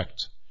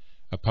respect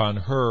upon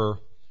her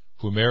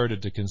who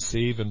merited to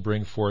conceive and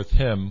bring forth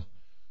him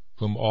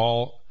whom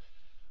all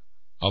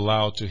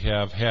allow to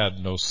have had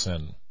no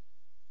sin?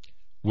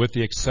 With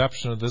the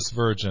exception of this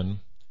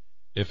Virgin,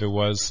 if it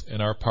was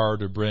in our power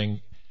to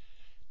bring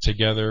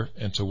together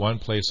into one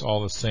place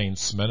all the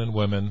saints, men and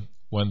women,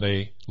 when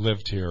they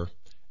lived here,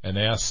 and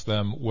asked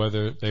them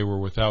whether they were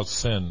without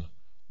sin,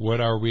 what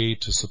are we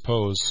to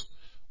suppose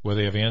would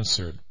they have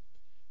answered?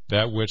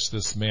 That which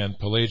this man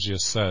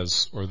Pelagius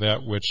says, or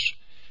that which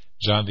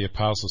John the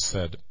Apostle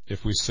said,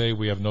 if we say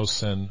we have no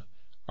sin,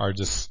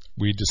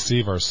 we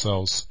deceive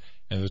ourselves,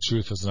 and the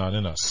truth is not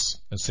in us.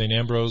 And St.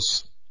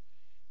 Ambrose,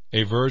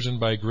 a virgin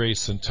by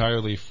grace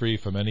entirely free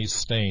from any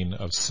stain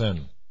of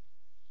sin.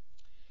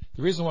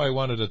 The reason why I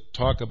wanted to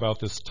talk about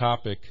this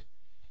topic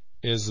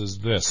is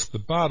this. The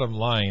bottom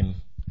line,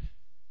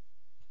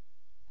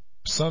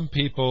 some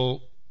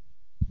people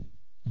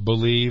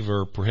believe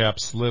or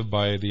perhaps live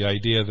by the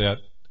idea that,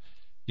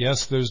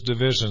 yes, there's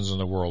divisions in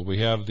the world. We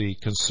have the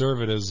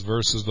conservatives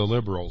versus the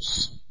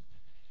liberals.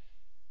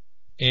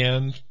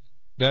 And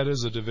that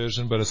is a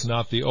division, but it's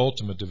not the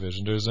ultimate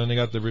division. Then you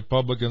got the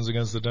Republicans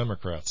against the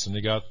Democrats, and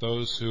you got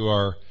those who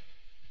are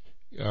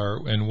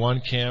in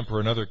one camp or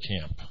another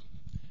camp.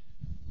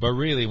 But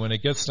really, when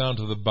it gets down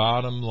to the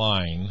bottom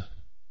line,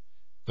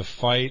 the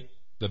fight,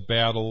 the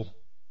battle,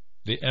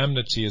 the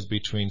enmity is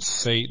between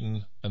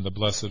Satan and the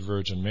Blessed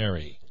Virgin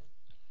Mary.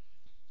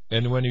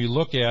 And when you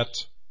look at,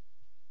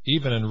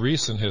 even in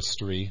recent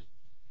history,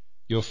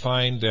 you'll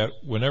find that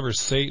whenever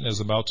Satan is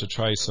about to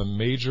try some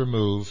major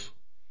move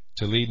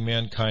to lead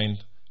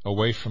mankind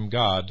away from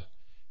God,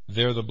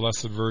 there the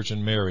Blessed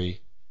Virgin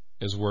Mary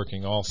is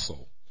working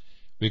also.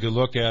 We could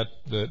look at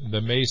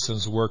the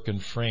Masons' work in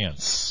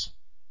France,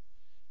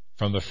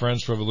 from the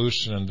French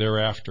Revolution and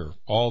thereafter,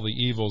 all the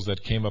evils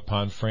that came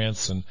upon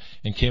France and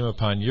came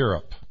upon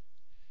Europe.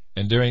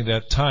 And during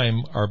that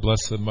time, our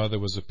Blessed Mother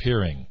was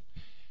appearing.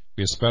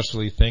 We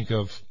especially think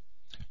of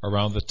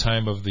around the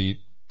time of the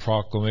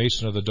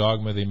proclamation of the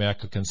dogma of the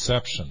Immaculate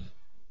Conception,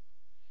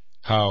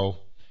 how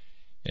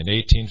in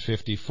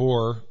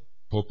 1854,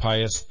 Pope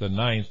Pius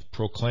IX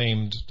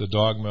proclaimed the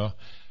dogma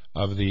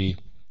of the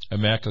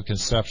Immaculate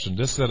Conception.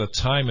 This is at a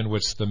time in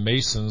which the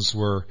Masons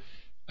were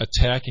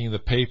attacking the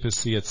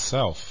papacy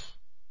itself.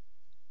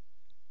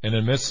 And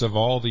in the midst of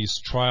all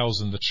these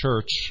trials in the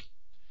church,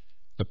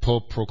 the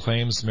Pope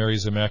proclaims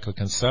Mary's Immaculate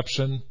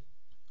Conception,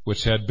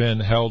 which had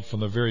been held from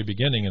the very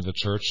beginning in the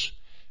church,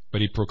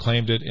 but he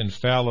proclaimed it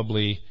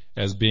infallibly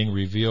as being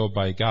revealed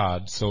by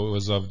God, so it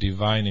was of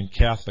divine and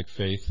Catholic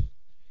faith.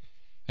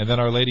 And then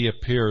Our Lady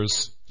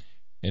appears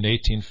in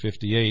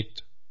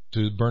 1858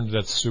 to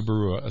Bernadette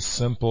Subaru, a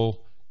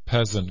simple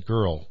peasant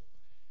girl.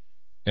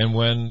 And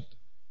when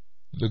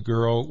the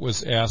girl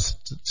was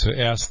asked to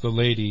ask the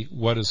lady,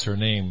 what is her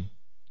name?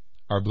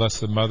 Our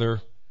Blessed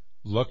Mother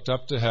looked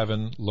up to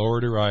heaven,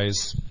 lowered her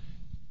eyes,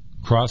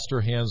 crossed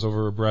her hands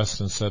over her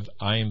breast, and said,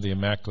 I am the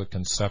Immaculate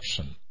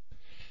Conception.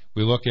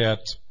 We look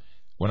at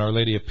when Our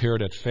Lady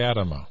appeared at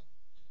Fatima.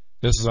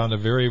 This is on the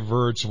very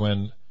verge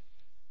when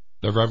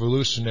The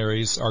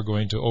revolutionaries are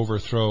going to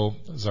overthrow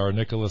Tsar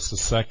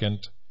Nicholas II,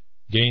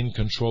 gain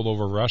control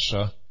over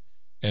Russia,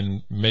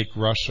 and make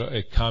Russia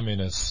a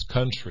communist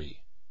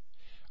country.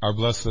 Our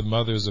Blessed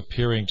Mother is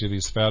appearing to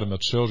these Fatima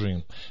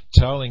children,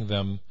 telling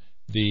them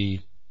the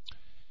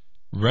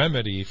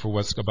remedy for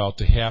what's about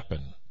to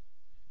happen.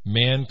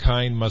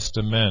 Mankind must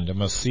amend and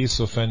must cease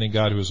offending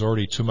God, who is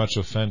already too much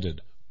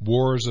offended.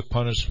 War is a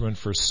punishment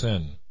for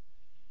sin.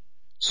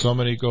 So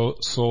many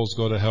souls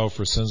go to hell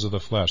for sins of the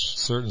flesh.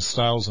 Certain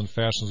styles and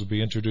fashions will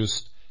be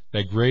introduced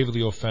that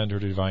gravely offend her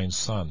divine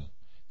Son.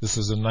 This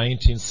is in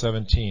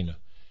 1917.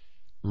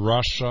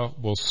 Russia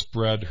will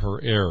spread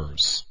her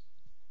errors.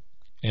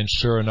 And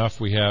sure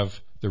enough, we have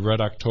the Red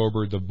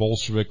October, the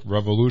Bolshevik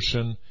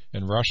Revolution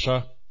in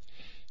Russia.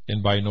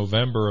 And by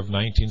November of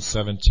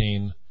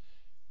 1917,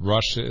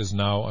 Russia is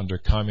now under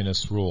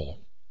communist rule.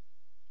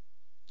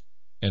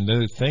 And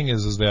the thing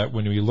is that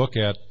when we look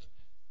at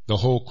the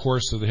whole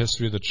course of the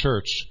history of the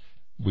church,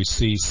 we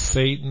see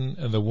Satan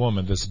and the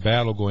woman, this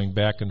battle going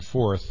back and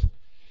forth.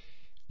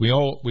 We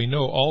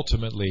know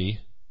ultimately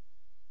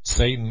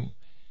Satan,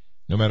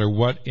 no matter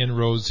what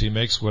inroads he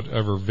makes,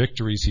 whatever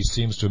victories he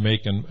seems to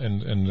make in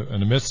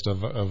the midst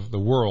of the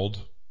world,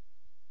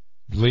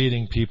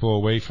 leading people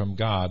away from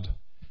God,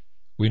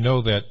 we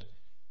know that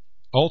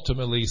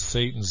ultimately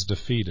Satan's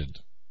defeated.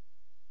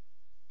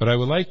 But I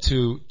would like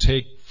to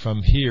take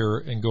from here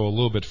and go a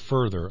little bit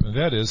further, and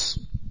that is,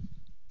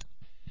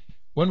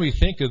 when we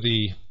think of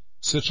the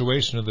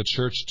situation of the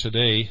church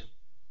today,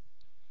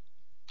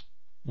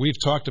 we've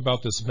talked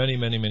about this many,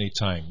 many, many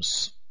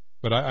times.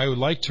 But I would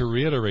like to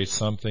reiterate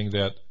something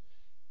that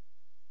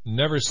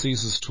never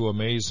ceases to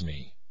amaze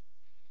me,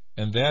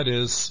 and that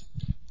is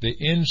the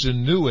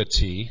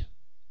ingenuity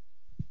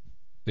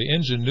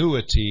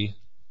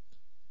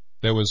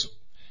that was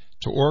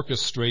to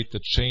orchestrate the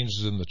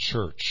changes in the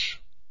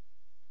church.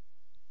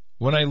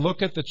 When I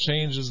look at the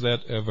changes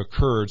that have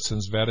occurred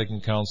since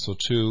Vatican Council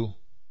II,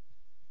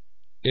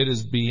 it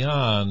is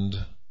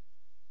beyond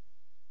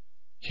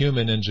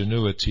human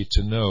ingenuity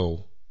to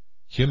know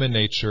human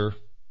nature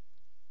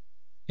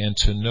and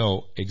to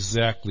know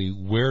exactly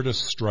where to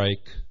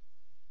strike,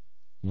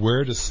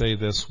 where to say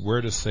this,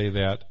 where to say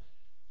that,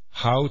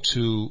 how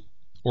to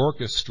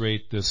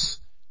orchestrate this,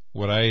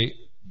 what I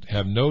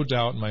have no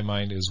doubt in my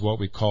mind is what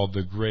we call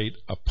the great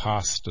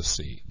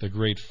apostasy, the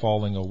great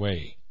falling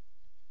away.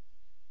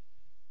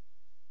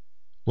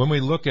 When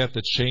we look at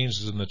the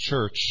changes in the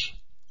church,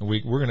 and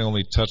we're going to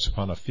only touch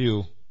upon a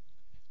few,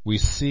 we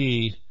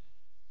see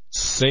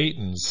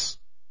Satan's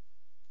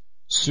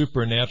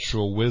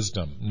supernatural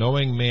wisdom,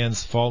 knowing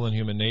man's fallen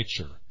human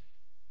nature,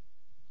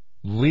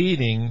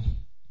 leading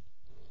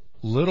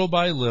little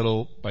by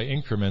little, by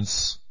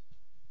increments,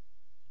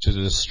 to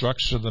the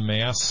destruction of the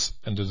mass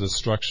and the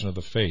destruction of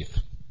the faith.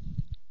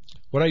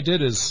 What I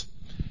did is,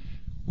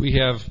 we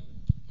have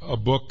a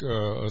book,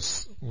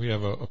 we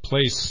have a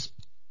place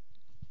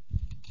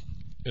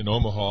in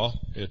Omaha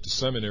at the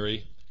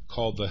seminary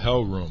called the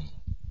Hell Room.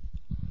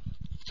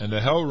 And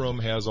the Hell Room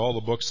has all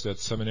the books that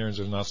seminarians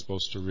are not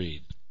supposed to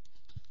read.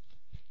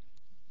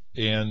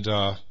 And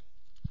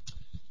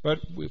but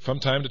from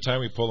time to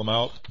time we pull them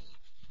out.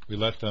 We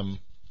let them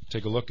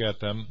take a look at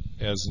them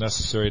as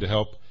necessary to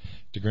help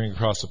to bring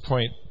across a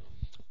point.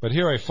 But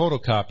here I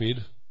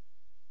photocopied.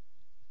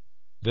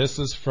 This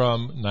is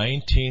from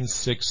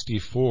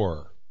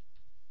 1964.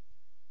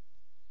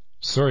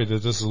 Sorry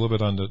that this is a little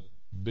bit on the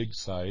big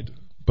side,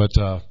 but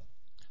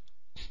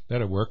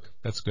that'll work.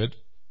 That's good.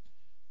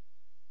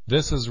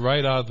 This is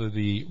right out of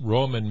the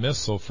Roman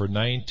Missal for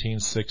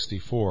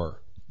 1964.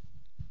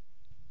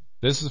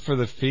 This is for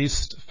the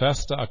feast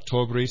Festa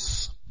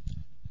Octobris,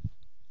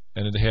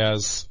 and it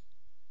has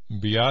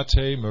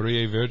Beate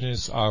Mariae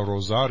Virginis a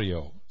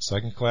Rosario,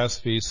 second class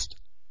feast.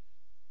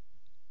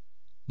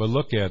 But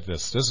look at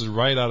this. This is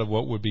right out of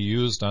what would be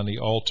used on the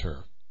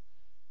altar.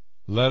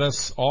 Let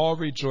us all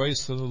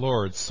rejoice in the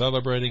Lord,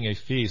 celebrating a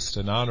feast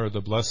in honor of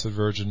the Blessed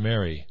Virgin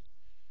Mary,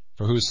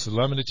 for whose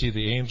solemnity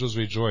the angels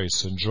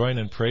rejoice, and join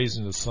in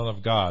praising the Son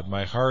of God.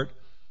 My heart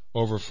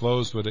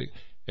overflows with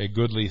a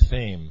goodly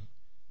theme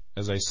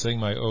as I sing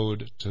my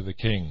ode to the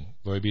King.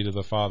 Glory be to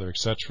the Father,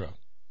 etc.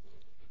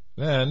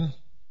 Then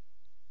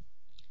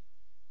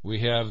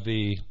we have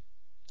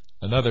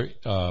another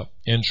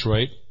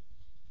introit.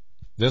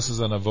 This is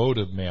an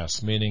votive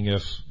Mass, meaning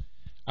if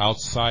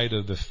outside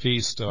of the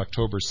feast of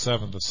October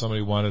 7th, if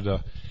somebody wanted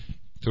to,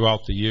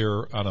 throughout the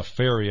year on a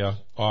feria,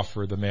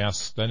 offer the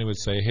Mass, then he would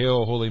say,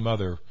 Hail, Holy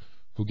Mother,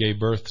 who gave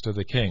birth to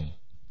the King.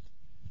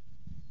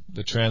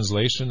 The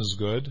translation is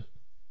good,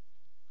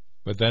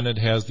 but then it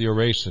has the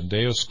oration,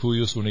 Deus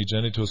cuius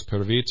unigenitus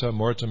per vita,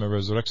 mortem and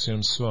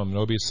resurrectionem suam,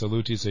 nobis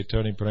salutis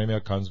aeterni premia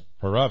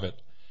comparavit.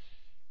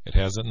 It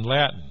has it in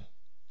Latin.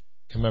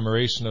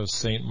 Commemoration of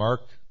St.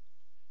 Mark,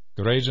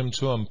 Gregem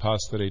tuum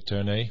pastor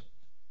aeterne.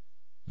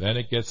 Then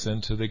it gets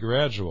into the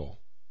gradual,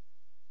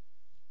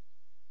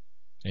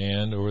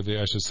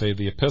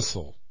 the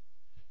epistle,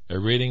 a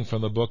reading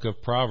from the book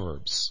of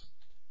Proverbs.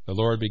 The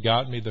Lord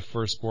begot me, the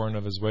firstborn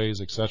of his ways,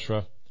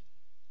 etc.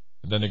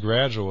 And then the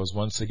gradual was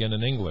once again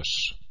in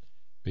English.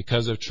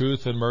 Because of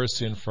truth and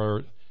mercy and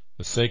for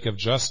the sake of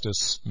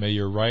justice, may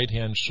your right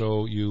hand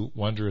show you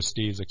wondrous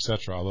deeds,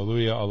 etc.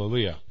 Alleluia,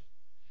 alleluia.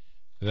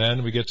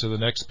 Then we get to the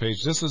next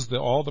page. This is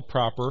all the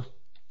proper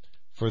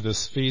for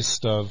this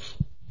feast of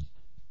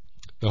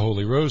the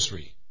Holy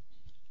Rosary.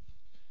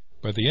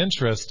 But the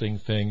interesting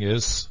thing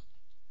is,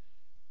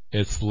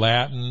 it's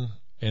Latin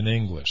and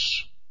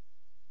English.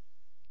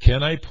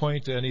 Can I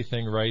point to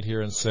anything right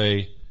here and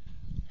say,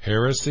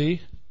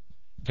 heresy?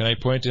 Can I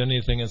point to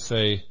anything and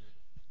say,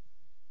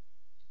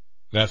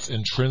 that's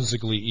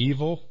intrinsically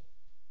evil?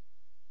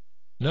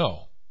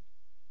 No.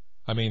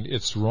 I mean,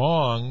 it's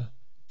wrong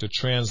to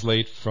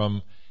translate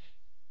from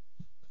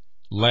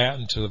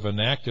Latin to the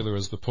vernacular.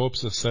 As the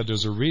popes have said,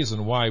 there's a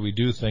reason why we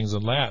do things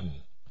in Latin.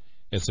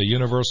 It's a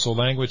universal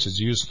language. It's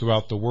used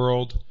throughout the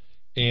world,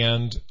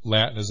 and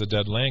Latin is a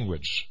dead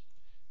language.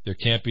 There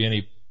can't be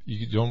any,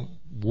 you don't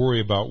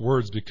worry about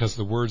words because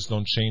the words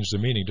don't change the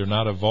meaning. They're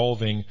not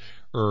evolving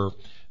or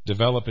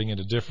developing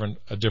into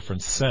a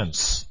different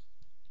sense.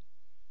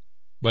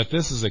 But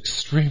this is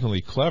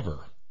extremely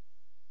clever,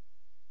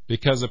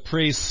 because a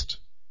priest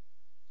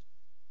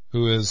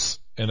who is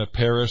in a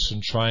parish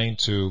and trying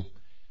to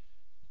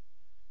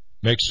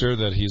make sure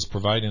that he's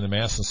providing the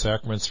Mass and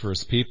sacraments for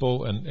his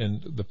people,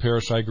 and the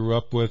parish I grew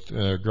up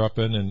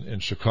in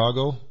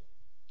Chicago,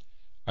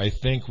 I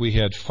think we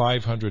had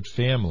 500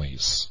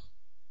 families,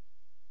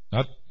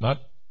 not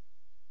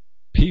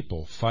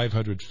people,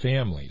 500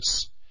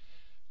 families.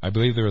 I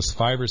believe there was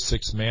 5 or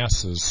 6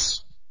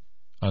 Masses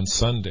on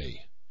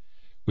Sunday.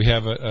 We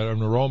have an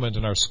enrollment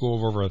in our school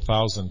of over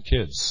 1,000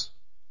 kids.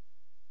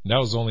 And that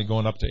was only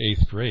going up to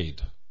 8th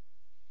grade.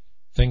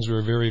 Things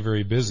were very,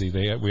 very busy.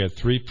 We had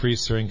 3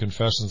 priests hearing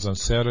confessions on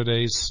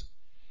Saturdays,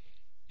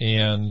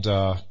 and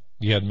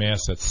we had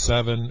Mass at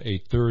 7,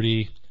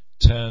 8:30,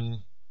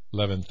 10,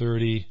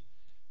 11:30,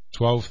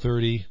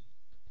 12:30,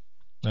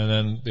 and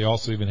then they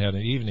also even had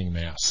an evening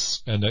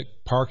Mass. And the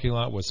parking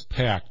lot was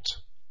packed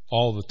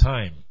all the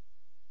time.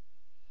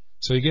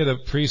 So you get a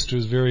priest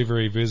who's very,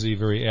 very busy,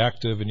 very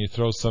active, and you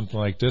throw something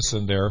like this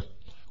in there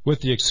with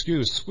the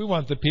excuse, we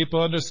want the people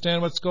to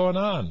understand what's going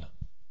on.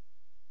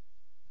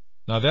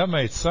 Now that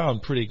might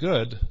sound pretty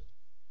good,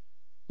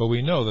 but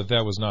we know that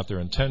that was not their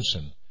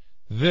intention.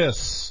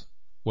 This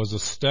was a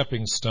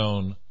stepping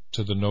stone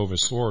to the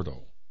Novus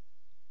Ordo.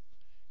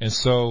 And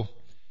so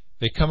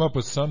they come up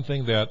with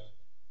something that,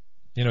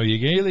 you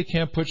really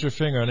can't put your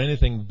finger on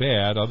anything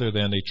bad other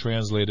than they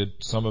translated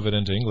some of it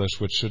into English,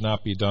 which should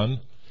not be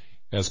done,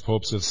 as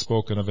popes have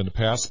spoken of in the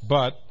past.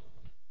 But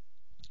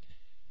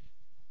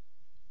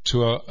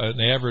to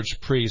an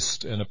average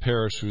priest in a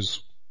parish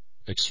who's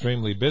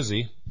extremely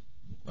busy,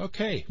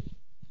 okay, I'm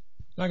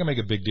not going to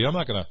make a big deal. I'm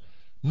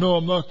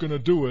not going to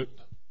do it.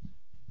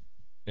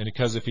 And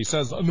because if he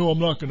says, no, I'm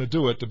not going to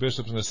do it, the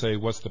bishop's going to say,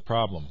 what's the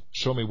problem?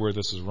 Show me where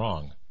this is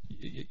wrong.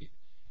 It'd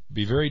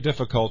be very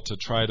difficult to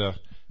try to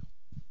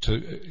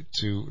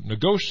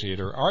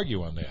negotiate or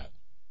argue on that.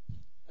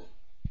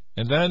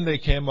 And then they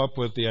came up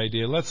with the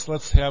idea, let's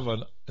have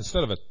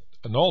instead of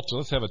an altar,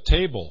 let's have a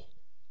table.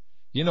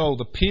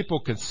 The people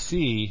could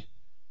see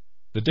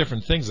the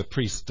different things a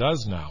priest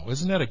does now.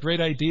 Isn't that a great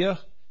idea?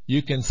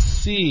 You can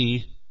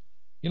see,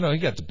 you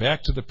got the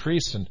back to the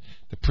priest, and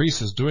the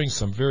priest is doing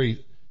some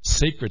very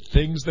sacred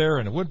things there,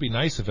 and it would be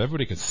nice if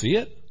everybody could see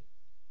it.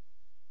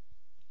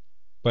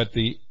 But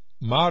the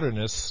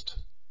modernist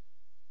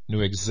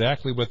knew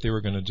exactly what they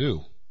were going to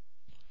do.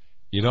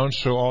 You don't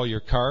show all your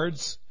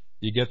cards.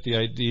 You get the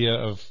idea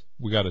of,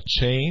 we got to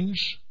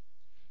change.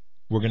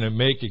 We're going to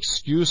make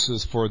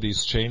excuses for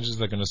these changes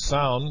that are going to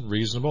sound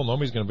reasonable.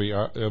 Nobody's going to be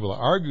able to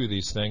argue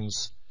these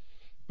things.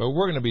 But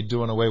we're going to be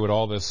doing away with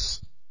all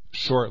this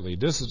shortly.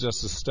 This is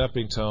just a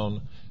stepping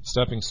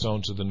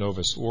stone to the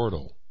Novus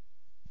Ordo.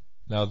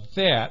 Now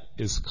that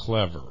is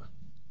clever.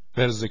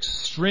 That is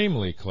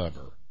extremely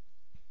clever.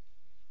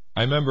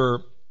 I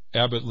remember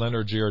Abbot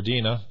Leonard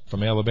Giardina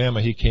from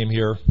Alabama. He came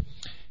here,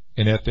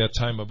 and at that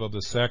time above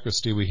the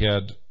sacristy we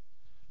had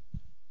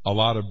a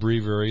lot of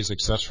breviaries,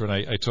 etc.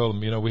 And I told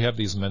him, we have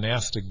these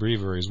monastic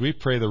breviaries. We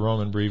pray the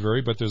Roman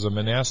breviary, but there's a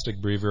monastic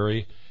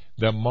breviary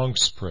that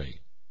monks pray.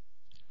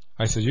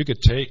 I said, you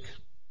could take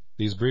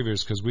these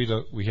breviaries because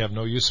we have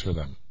no use for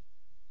them.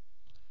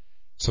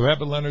 So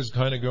Abbot Leonard's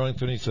kind of going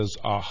through and he says,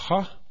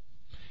 aha.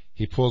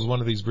 He pulls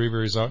one of these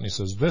breviaries out and he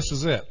says, this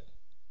is it.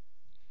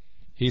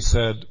 He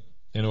said,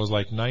 and it was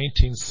like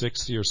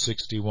 1960 or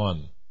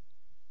 61.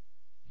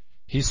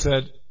 He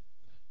said,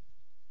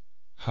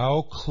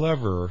 how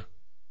clever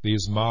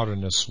these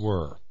modernists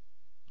were.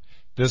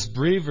 This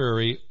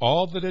breviary,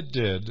 all that it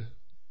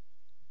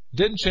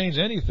didn't change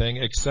anything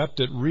except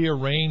it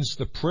rearranged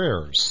the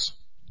prayers.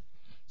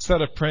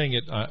 Instead of praying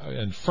it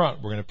in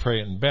front, we're going to pray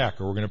it in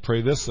back, or we're going to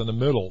pray this in the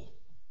middle.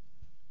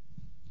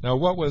 Now,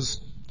 what was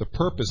the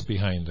purpose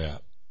behind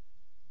that?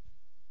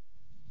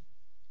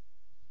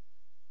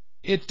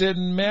 It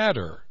didn't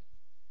matter.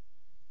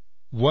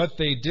 What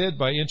they did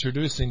by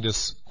introducing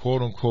this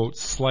quote-unquote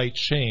slight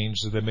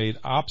change, that they made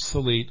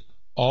obsolete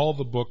all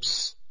the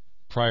books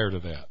prior to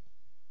that.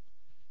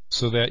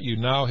 so that you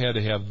now had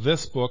to have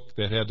this book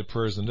that had the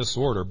prayers in this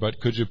order.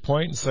 But could you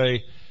point and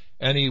say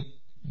any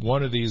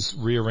one of these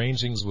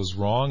rearrangings was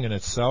wrong in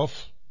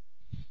itself?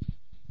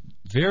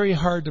 Very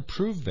hard to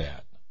prove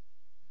that.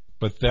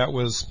 But that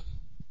was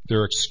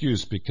their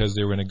excuse, because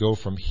they were going to go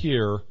from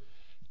here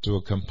to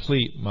a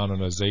complete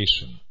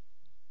mononization.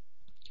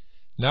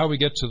 Now we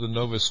get to the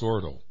Novus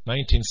Ordo.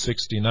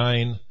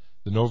 1969,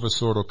 the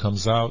Novus Ordo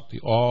comes out,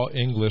 the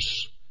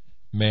all-English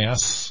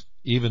Mass,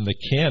 even the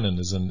canon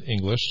is in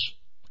English.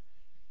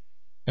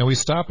 And we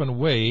stop and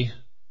weigh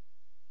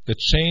the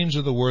change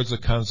of the words of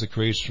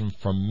consecration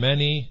from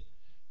many,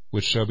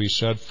 which shall be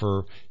shed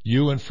for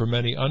you and for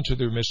many unto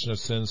the remission of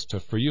sins, to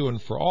for you and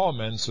for all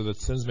men, so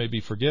that sins may be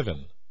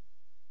forgiven.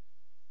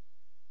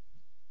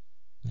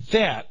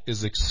 That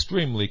is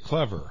extremely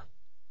clever.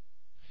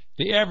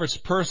 The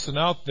average person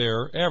out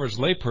there, average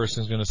layperson,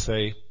 is going to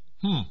say,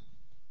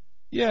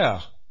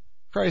 yeah,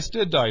 Christ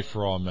did die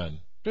for all men.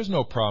 There's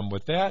no problem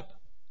with that.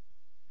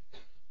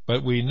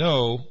 But we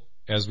know,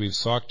 as we've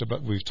talked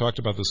about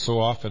this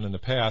so often in the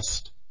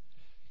past,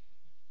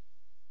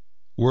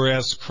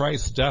 whereas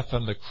Christ's death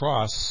on the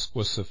cross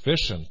was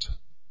sufficient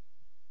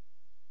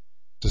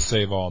to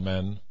save all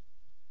men,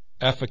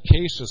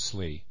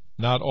 efficaciously,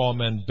 not all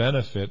men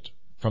benefit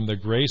from the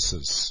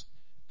graces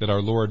that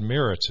our Lord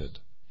merited.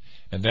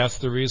 And that's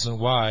the reason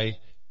why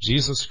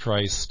Jesus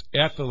Christ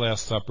at the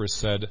Last Supper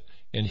said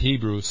in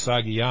Hebrew,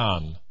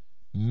 sagian,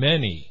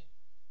 many,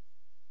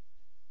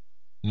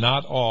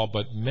 not all,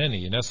 but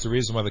many. And that's the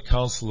reason why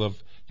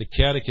the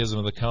Catechism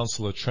of the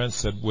Council of Trent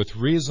said, with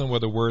reason were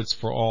the words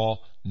for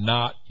all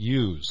not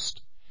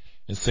used.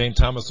 And St.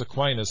 Thomas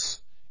Aquinas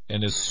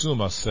in his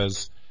Summa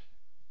says,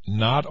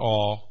 not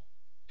all,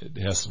 it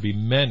has to be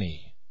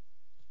many.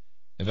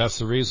 And that's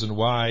the reason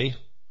why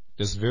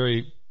this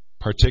very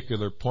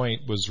particular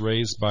point was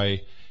raised by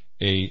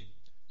a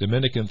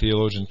Dominican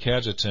theologian,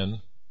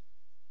 Cajetan,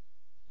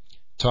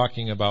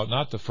 talking about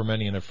not the for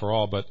many and the for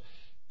all, but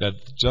that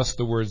just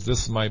the words,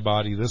 this is my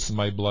body, this is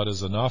my blood,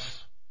 is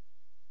enough.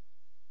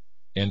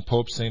 And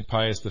Pope St.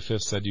 Pius V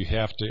said you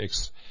have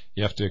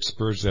to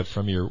expurge that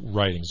from your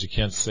writings. You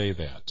can't say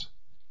that.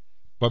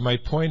 But my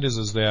point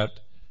is that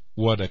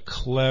what a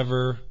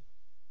clever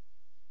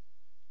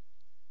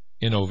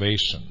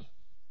innovation.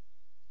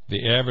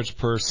 The average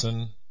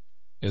person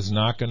is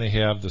not going to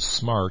have the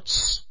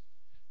smarts,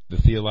 the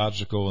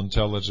theological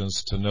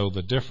intelligence to know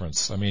the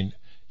difference. I mean,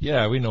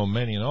 yeah, we know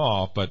many and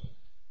all, but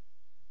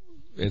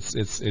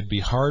it'd be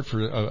hard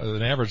for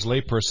an average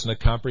layperson to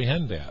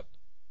comprehend that.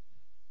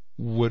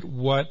 With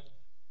what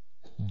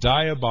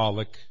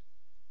diabolic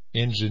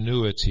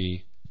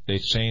ingenuity they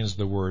changed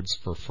the words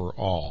for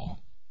all.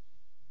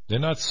 They're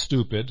not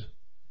stupid.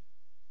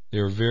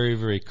 They're very,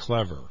 very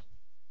clever.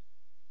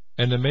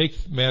 And to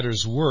make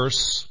matters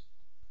worse,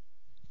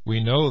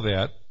 we know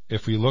that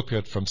if we look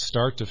at from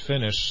start to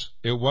finish,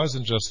 it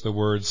wasn't just the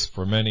words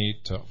for many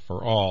to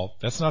for all.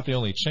 That's not the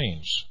only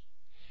change.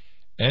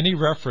 Any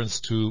reference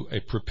to a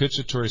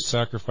propitiatory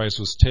sacrifice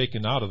was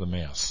taken out of the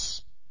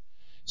Mass.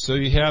 So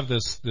you have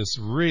this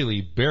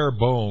really bare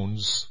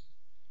bones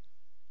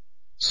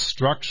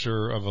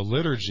structure of a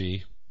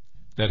liturgy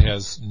that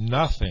has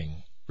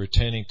nothing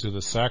pertaining to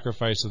the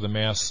sacrifice of the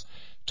Mass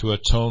to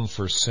atone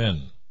for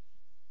sin.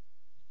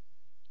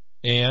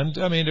 And,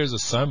 I mean, there's a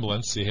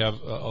semblance. You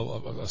have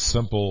a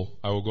simple,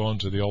 I will go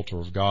into the altar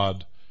of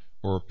God,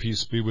 or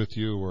peace be with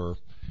you, or,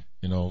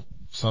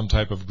 some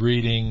type of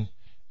greeting,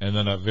 and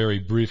then a very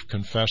brief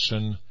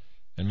confession,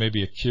 and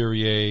maybe a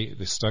Kyrie.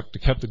 They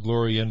kept the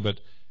glory in, but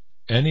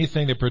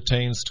anything that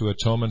pertains to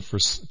atonement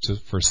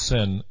for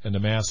sin in the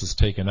Mass is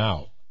taken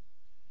out.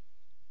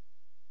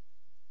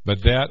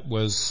 But that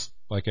was,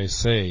 like I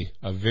say,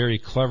 a very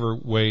clever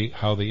way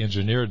how they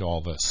engineered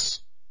all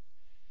this.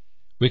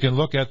 We can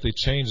look at the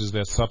changes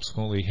that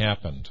subsequently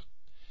happened.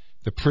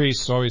 The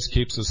priest always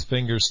keeps his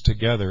fingers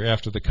together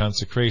after the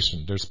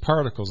consecration. There's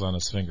particles on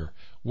his finger.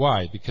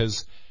 Why?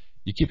 Because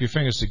you keep your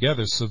fingers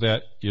together so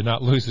that you're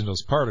not losing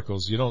those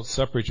particles. You don't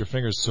separate your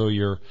fingers so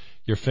your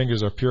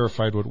fingers are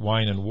purified with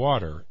wine and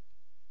water,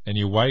 and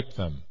you wipe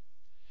them.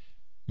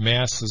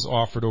 Mass is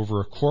offered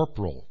over a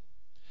corporal.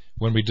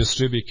 When we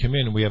distribute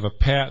communion, we have a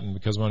paten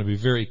because we want to be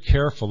very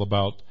careful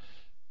about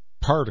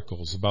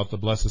particles, about the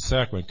Blessed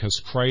Sacrament,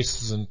 because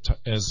Christ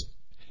is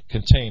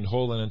contained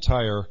whole and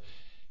entire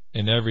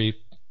in every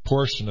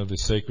portion of the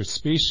sacred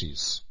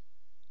species.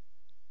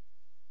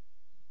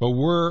 But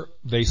where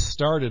they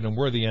started and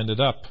where they ended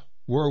up,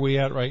 where are we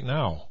at right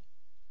now?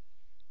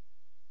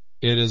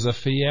 It is a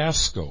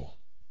fiasco.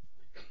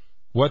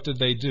 What did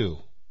they do?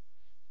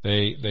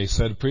 They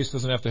said priest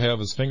doesn't have to have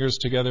his fingers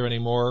together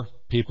anymore.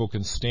 People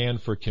can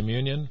stand for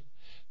communion.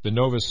 The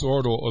Novus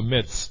Ordo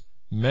omits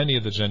many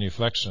of the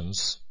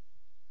genuflections.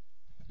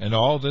 And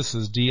all this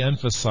is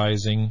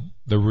de-emphasizing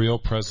the real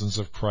presence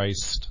of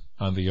Christ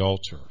on the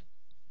altar.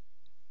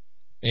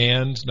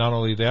 And not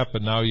only that,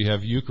 but now you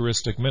have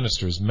Eucharistic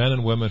ministers, men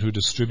and women who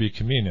distribute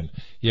communion.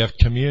 You have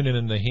communion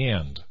in the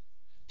hand.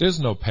 There's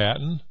no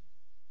paten.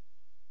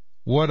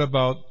 What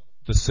about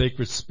the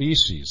sacred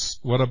species?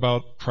 What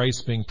about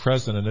Christ being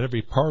present in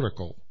every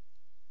particle?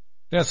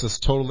 That's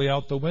just totally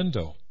out the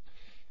window.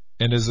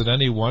 And is it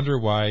any wonder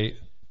why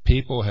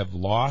people have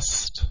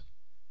lost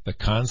the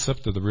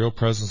concept of the real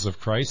presence of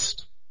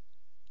Christ?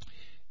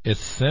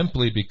 It's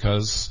simply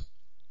because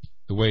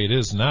the way it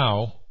is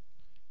now,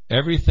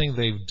 everything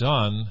they've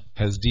done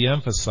has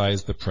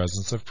de-emphasized the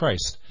presence of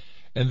Christ.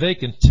 And they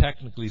can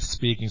technically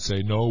speaking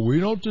say, no, we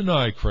don't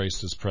deny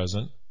Christ is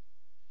present.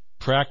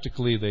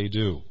 Practically they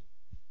do.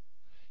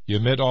 You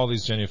omit all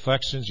these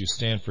genuflections, you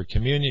stand for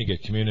communion, you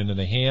get communion in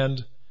the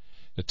hand.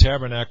 The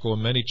tabernacle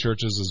in many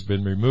churches has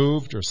been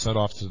removed or set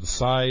off to the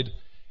side.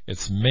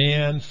 It's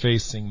man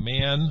facing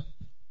man,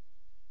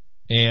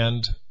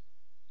 and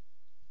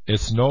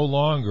it's no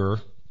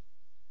longer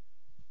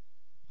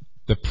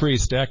the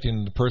priest acting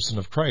in the person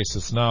of Christ.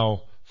 It's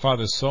now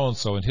Father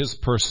so-and-so and his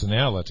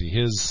personality,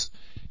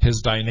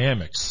 his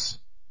dynamics.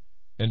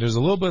 And there's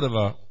a little bit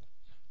of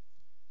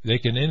they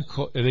can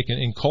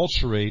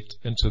inculturate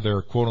into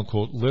their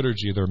quote-unquote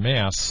liturgy, their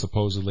mass,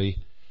 supposedly,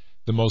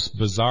 the most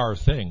bizarre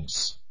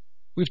things.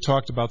 We've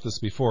talked about this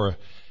before.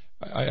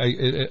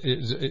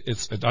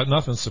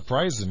 Nothing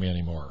surprises me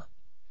anymore.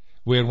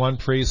 We had one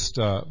priest,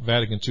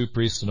 Vatican II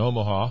priest in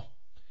Omaha.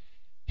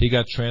 He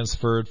got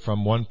transferred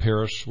from one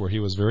parish where he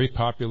was very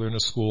popular in a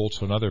school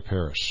to another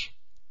parish.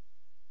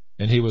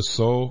 And he was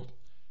so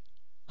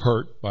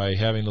hurt by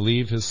having to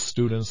leave his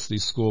students,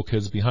 these school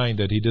kids, behind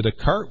that he did a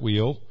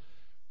cartwheel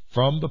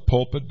from the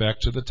pulpit back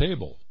to the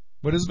table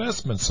with his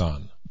vestments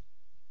on.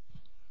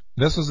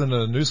 This was in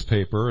a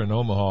newspaper in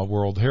Omaha,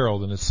 World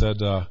Herald, and it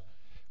said,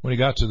 when he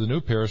got to the new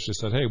parish, they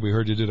said, hey, we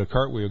heard you did a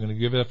cartwheel. Going to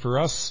give that for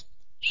us?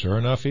 Sure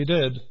enough, he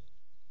did.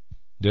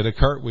 Did a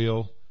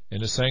cartwheel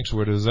in the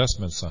sanctuary with his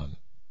vestments on.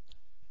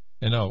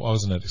 And oh,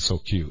 wasn't it so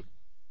cute?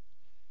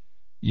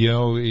 You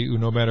know,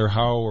 no matter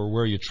how or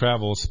where you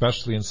travel,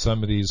 especially in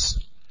some of these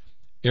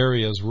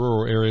areas,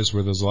 rural areas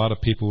where there's a lot of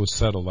people who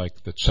settle,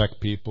 like the Czech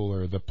people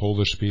or the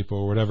Polish people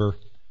or whatever,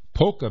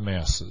 polka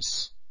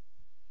masses.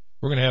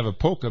 We're going to have a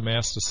polka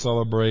mass to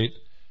celebrate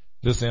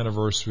this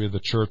anniversary of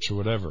the church or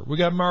whatever. We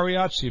got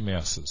mariachi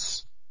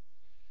masses.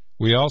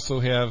 We also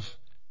have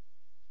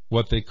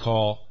what they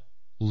call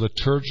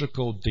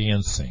liturgical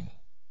dancing.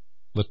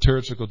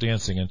 Liturgical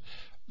dancing. And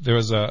there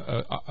was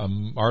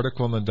an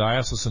article in the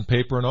diocesan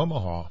paper in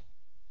Omaha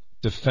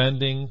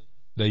defending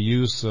the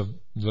use of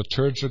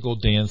liturgical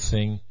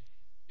dancing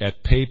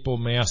at papal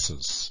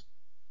masses.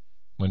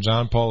 When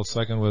John Paul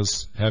II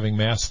was having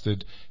mass,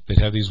 they'd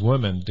have these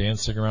women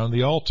dancing around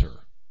the altar.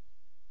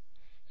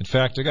 In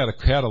fact, I got a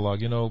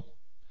catalog. You know,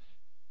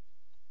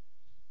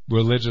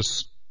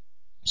 religious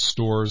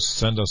stores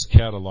send us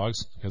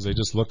catalogs because they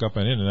just look up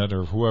on the internet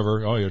or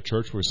whoever, oh, your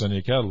church, we're sending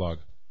you a catalog.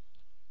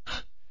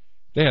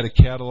 They had a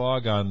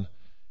catalog on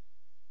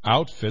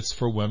outfits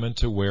for women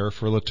to wear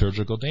for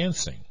liturgical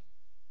dancing.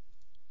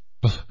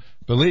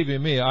 Believe you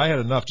me, I had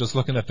enough just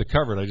looking at the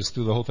cover, and I just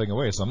threw the whole thing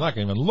away, so I'm not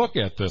going to even look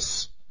at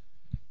this.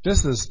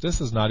 This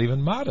is not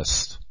even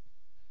modest.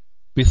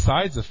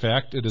 Besides the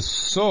fact it is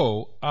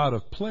so out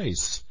of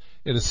place,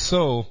 it is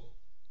so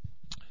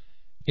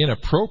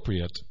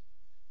inappropriate.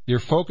 You're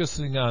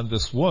focusing on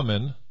this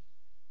woman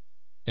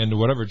and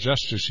whatever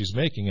gesture she's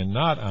making and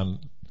not on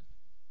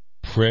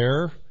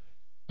prayer,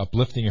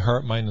 uplifting your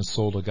heart, mind, and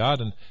soul to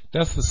God. And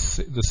that's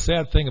the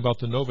sad thing about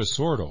the Novus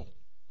Ordo.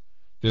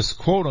 This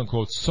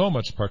quote-unquote so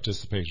much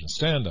participation.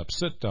 Stand up,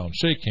 sit down,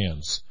 shake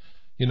hands.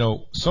 You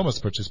know, so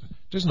much participation.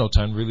 There's no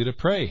time really to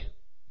pray.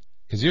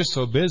 Because you're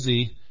so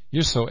busy,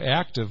 you're so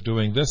active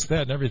doing this,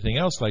 that, and everything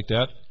else like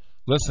that,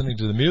 listening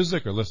to the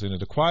music or listening to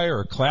the choir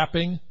or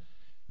clapping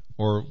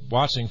or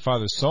watching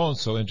Father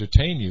so-and-so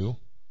entertain you,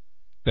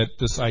 that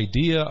this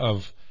idea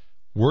of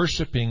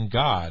worshiping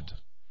God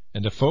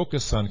and to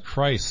focus on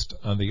Christ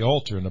on the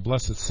altar and the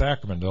Blessed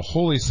Sacrament, the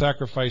holy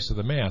sacrifice of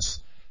the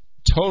Mass,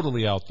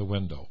 totally out the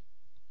window.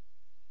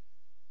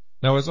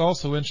 Now, it's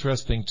also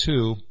interesting,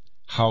 too,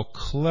 how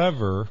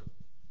clever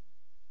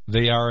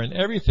they are in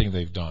everything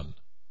they've done.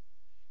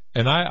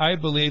 And I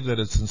believe that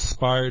it's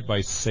inspired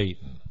by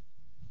Satan.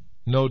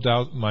 No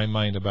doubt in my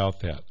mind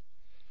about that.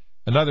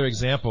 Another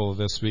example of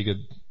this, we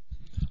could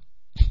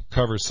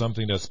cover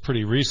something that's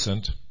pretty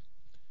recent,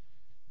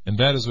 and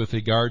that is with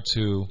regard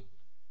to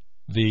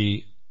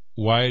the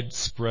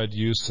widespread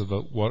use of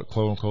the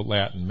quote-unquote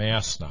Latin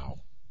Mass now.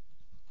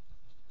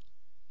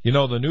 You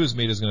know, the news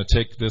media is going to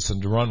take this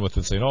and run with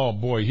it, saying, oh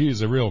boy,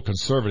 he's a real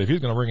conservative. He's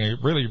going to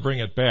really bring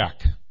it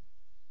back.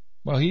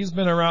 Well, he's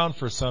been around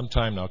for some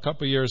time now, a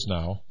couple of years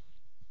now.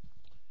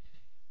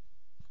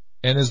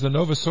 And is the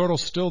Novus Ordo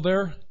still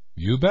there?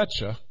 You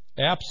betcha.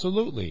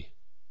 Absolutely.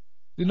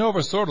 The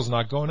Novus Ordo is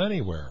not going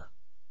anywhere.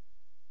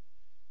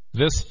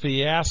 This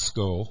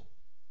fiasco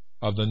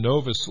of the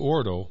Novus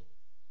Ordo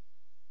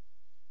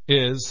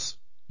is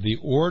the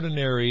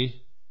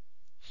ordinary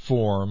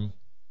form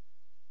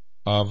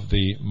of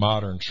the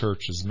modern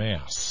church's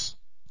Mass.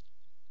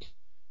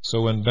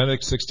 So when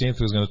Benedict XVI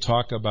was going to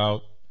talk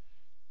about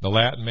the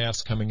Latin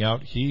Mass coming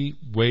out, he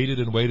waited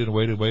and waited and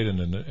waited and waited,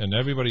 and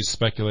everybody's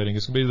speculating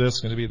it's going to be this,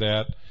 it's going to be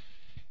that.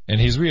 And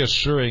he's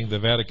reassuring the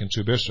Vatican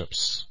II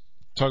bishops,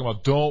 talking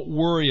about don't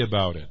worry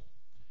about it.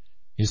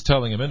 He's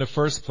telling them, in the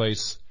first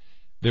place,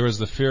 there is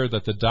the fear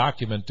that the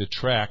document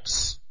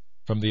detracts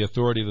from the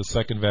authority of the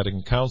Second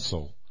Vatican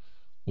Council,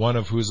 one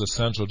of whose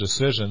essential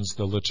decisions,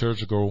 the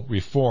liturgical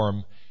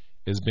reform,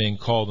 is being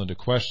called into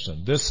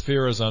question. This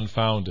fear is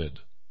unfounded.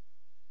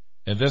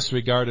 In this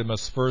regard, it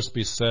must first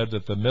be said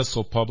that the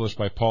missal published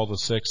by Paul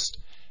VI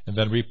and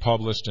then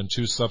republished in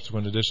 2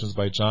 subsequent editions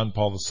by John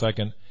Paul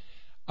II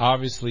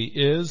obviously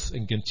is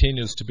and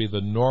continues to be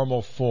the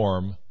normal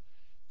form,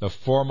 the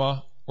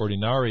forma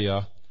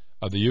ordinaria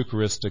of the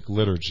Eucharistic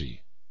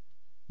liturgy.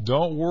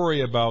 Don't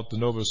worry about the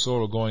Novus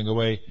Ordo going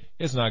away.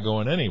 It's not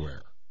going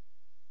anywhere.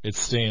 It's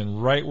staying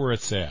right where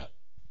it's at.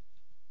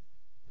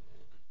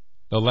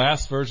 The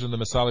last version of the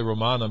Missale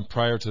Romanum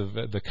prior to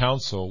the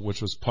Council,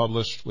 which was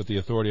published with the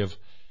authority of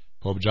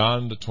Pope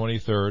John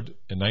XXIII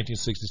in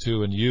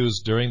 1962 and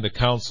used during the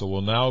Council,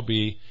 will now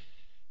be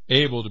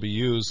able to be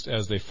used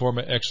as the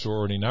forma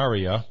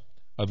extraordinaria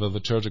of the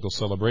liturgical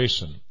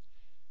celebration.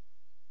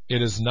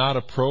 It is not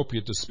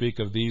appropriate to speak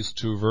of these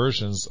two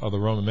versions of the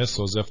Roman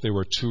Missal as if they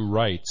were two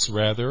rites.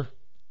 Rather,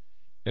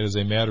 it is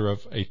a matter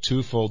of a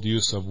twofold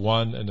use of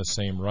one and the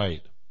same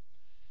rite.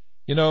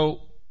 You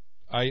know,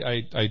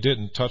 I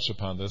didn't touch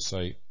upon this.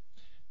 I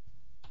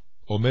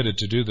omitted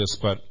to do this,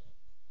 but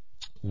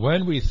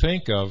when we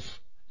think of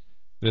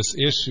this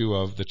issue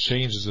of the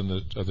changes in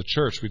the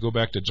church, we go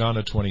back to John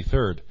the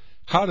 23rd.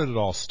 How did it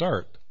all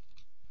start?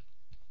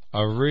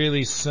 A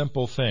really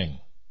simple thing.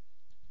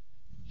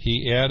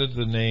 He added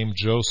the name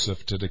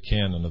Joseph to the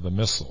canon of the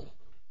Missal.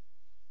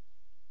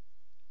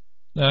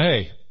 Now,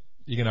 hey,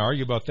 you going to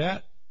argue about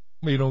that?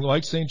 I mean, you don't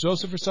like St.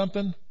 Joseph or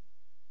something?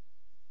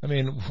 I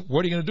mean,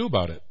 what are you going to do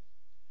about it?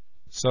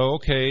 So,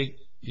 okay,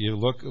 you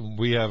look,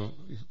 we have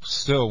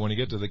still, when you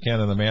get to the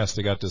canon of the Mass,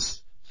 they got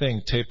this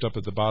thing taped up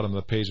at the bottom of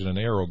the page and an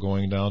arrow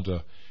going down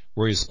to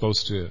where he's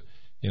supposed to,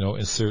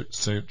 insert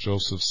St.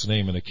 Joseph's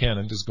name in the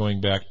canon, just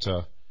going back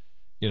to,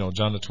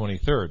 John the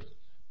 23rd.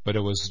 But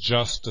it was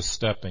just a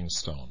stepping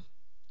stone,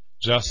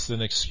 just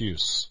an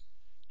excuse.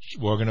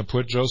 We're going to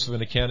put Joseph in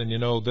the canon.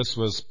 This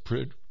was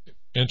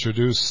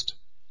introduced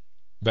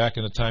back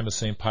in the time of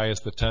St.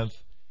 Pius X,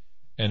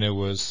 and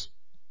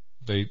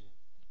they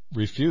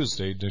refused.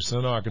 They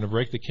said, no, I'm going to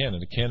break the canon.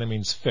 The canon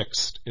means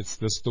fixed. It's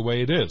this the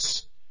way it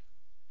is.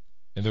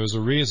 And there was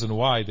a reason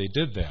why they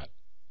did that.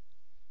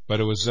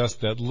 But it was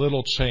just that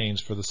little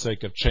change for the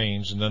sake of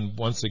change. And then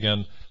once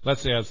again,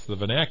 let's add to the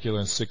vernacular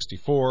in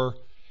 64.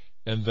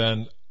 And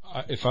then,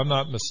 if I'm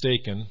not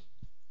mistaken,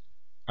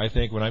 I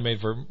think when I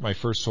made my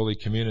first Holy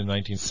Communion in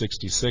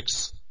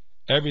 1966,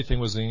 everything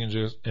was in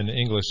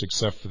English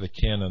except for the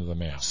canon of the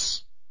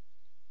Mass.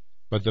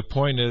 But the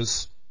point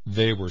is,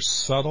 they were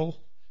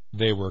subtle,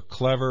 they were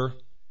clever,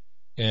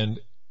 and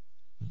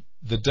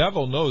the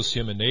devil knows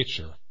human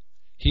nature.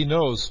 He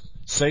knows,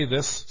 say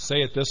this,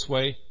 say it this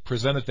way,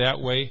 present it that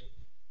way.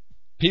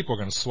 People are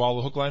going to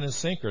swallow hook, line, and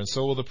sinker, and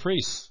so will the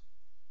priests.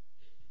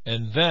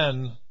 And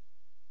then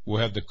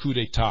we'll have the coup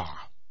d'etat.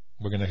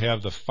 We're going to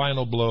have the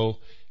final blow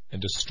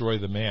and destroy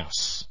the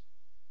Mass.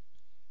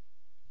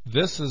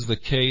 This is the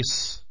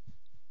case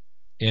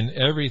in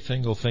every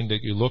single thing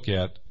that you look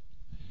at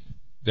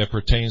that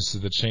pertains to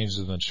the changes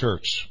in the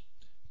church.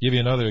 I'll give you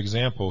another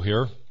example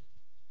here.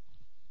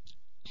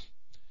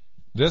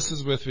 This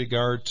is with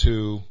regard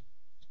to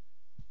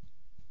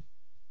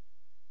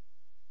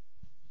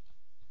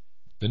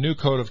the new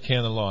Code of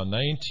Canon Law,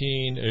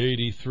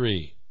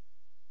 1983.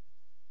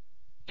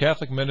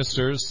 Catholic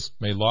ministers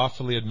may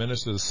lawfully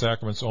administer the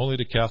sacraments only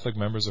to Catholic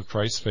members of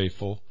Christ's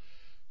faithful,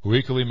 who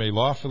equally may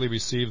lawfully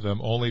receive them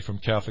only from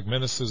Catholic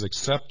ministers,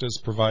 except as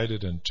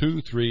provided in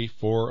 2, 3,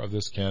 4 of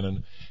this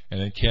canon, and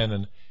in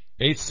Canon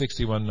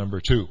 861, number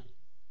 2.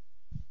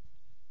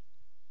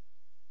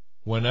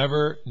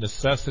 Whenever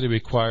necessity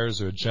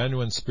requires or a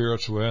genuine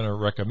spiritual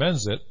advantage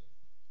recommends it,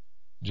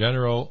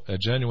 a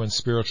genuine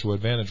spiritual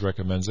advantage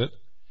recommends it,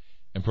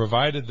 and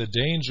provided the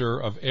danger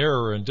of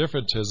error and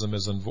differentism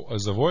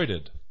is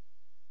avoided,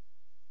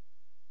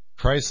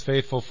 Christ's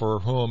faithful for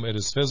whom it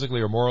is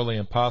physically or morally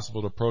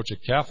impossible to approach a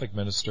Catholic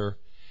minister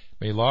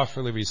may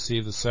lawfully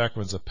receive the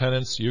sacraments of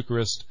penance,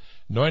 Eucharist,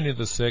 anointing of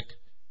the sick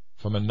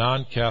from a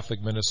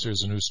non-Catholic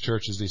ministers in whose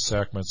churches these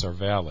sacraments are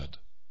valid.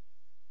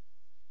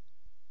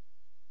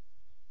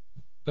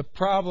 The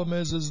problem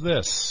is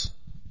this.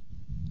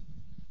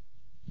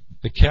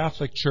 The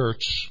Catholic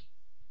Church,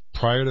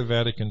 prior to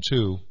Vatican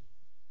II,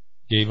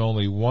 gave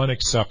only one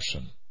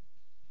exception.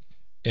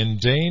 In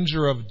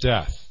danger of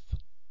death,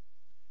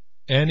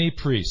 any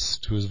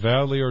priest who is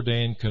validly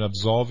ordained can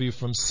absolve you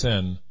from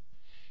sin,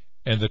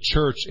 and the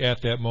Church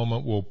at that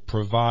moment will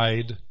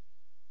provide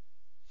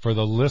for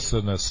the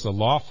licitness, the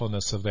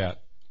lawfulness of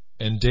that,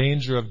 in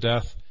danger of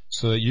death,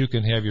 so that you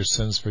can have your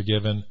sins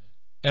forgiven.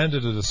 End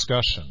of the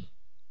discussion.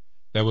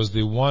 That was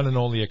the one and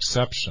only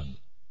exception.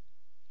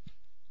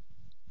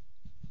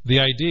 The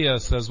idea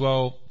says,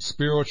 well,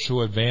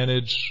 spiritual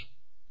advantage,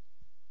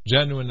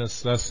 genuine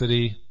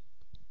necessity.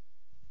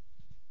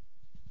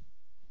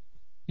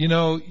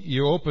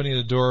 you're opening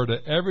the door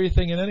to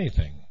everything and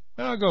anything.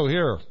 I'll go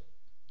here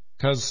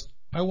because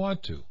I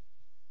want to.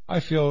 I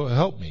feel it'll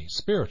help me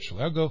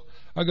spiritually.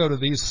 I'll go to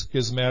these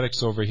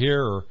schismatics over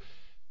here, or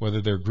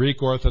whether they're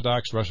Greek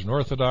Orthodox, Russian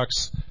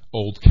Orthodox,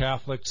 Old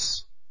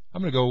Catholics.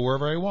 I'm going to go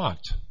wherever I want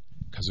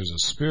because there's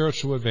a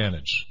spiritual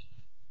advantage,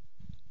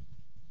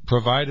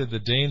 provided the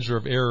danger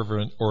of error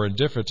or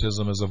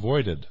indifferentism is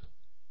avoided.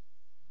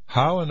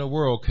 How in the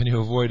world can you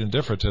avoid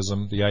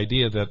indifferentism, the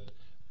idea that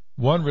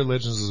one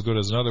religion is as good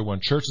as another, one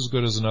church is as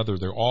good as another,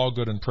 they're all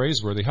good and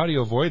praiseworthy? How do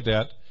you avoid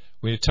that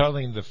when you're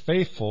telling the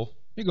faithful,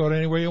 you go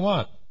anywhere you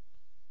want?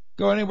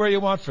 Go anywhere you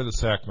want for the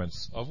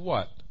sacraments. Of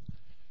what?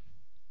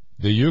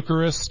 The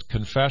Eucharist,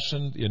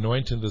 confession, the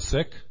anointing of the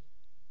sick.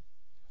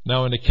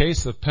 Now, in the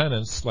case of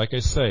penance, like I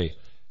say,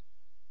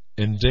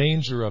 in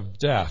danger of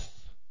death,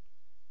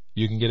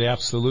 you can get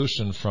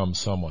absolution from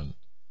someone.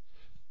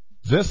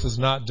 This is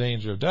not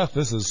danger of death.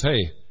 This is,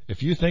 hey,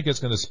 if you think it's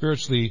going to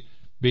spiritually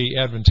be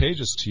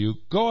advantageous to you,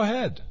 go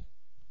ahead.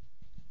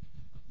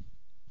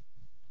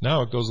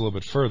 Now it goes a little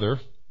bit further.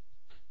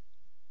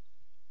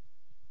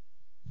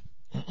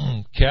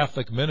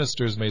 Catholic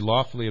ministers may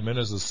lawfully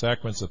administer the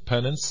sacraments of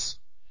penance,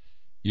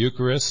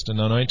 Eucharist, and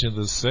anointing of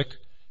the sick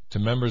to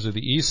members of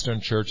the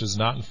Eastern churches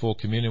not in full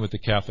communion with the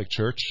Catholic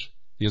Church.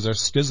 These are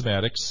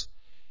schismatics,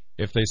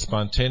 if they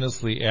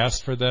spontaneously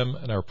ask for them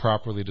and are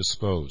properly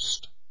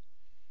disposed.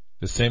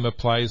 The same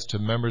applies to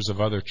members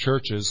of other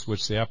churches,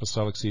 which the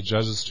Apostolic See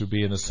judges to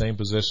be in the same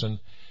position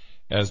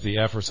as the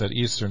aforesaid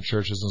Eastern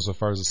churches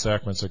insofar as the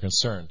sacraments are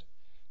concerned.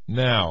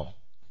 Now,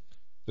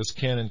 this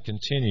canon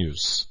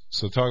continues.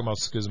 So talking about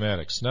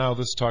schismatics. Now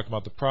this is talking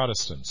about the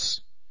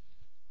Protestants.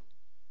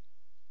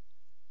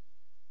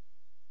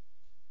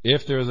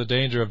 If there is a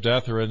danger of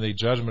death or in the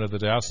judgment of the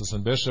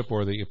diocesan bishop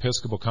or the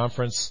Episcopal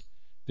Conference,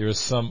 there is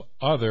some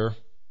other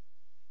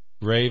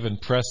grave and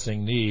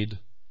pressing need,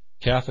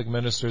 Catholic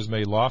ministers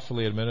may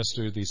lawfully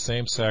administer these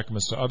same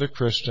sacraments to other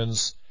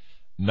Christians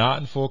not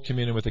in full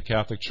communion with the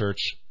Catholic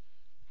Church,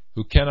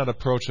 who cannot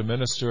approach a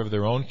minister of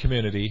their own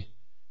community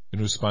and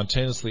who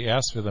spontaneously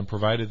ask for them,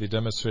 provided they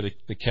demonstrate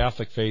the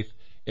Catholic faith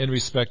in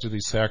respect to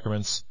these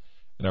sacraments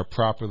and are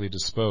properly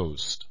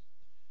disposed.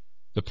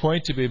 The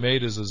point to be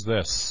made is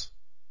this.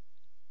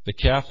 The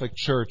Catholic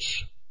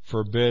Church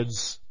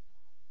forbids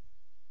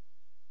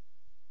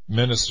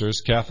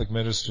Catholic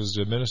ministers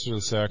to administer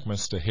the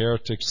sacraments to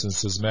heretics and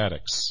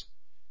schismatics.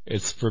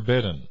 It's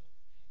forbidden,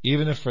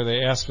 even if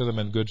they ask for them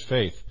in good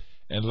faith,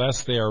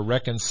 unless they are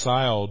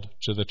reconciled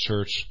to the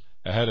Church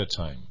ahead of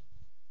time.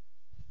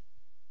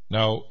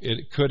 Now,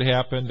 it could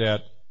happen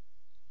that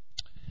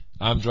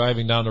I'm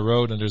driving down the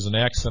road and there's an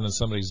accident and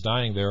somebody's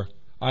dying there.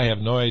 I have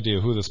no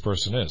idea who this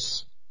person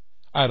is.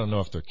 I don't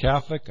know if they're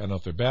Catholic. I don't know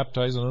if they're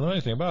baptized. I don't know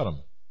anything about them.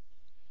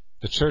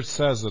 The Church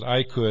says that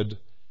I could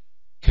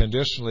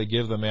conditionally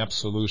give them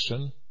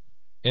absolution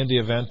in the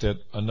event that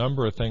a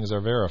number of things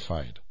are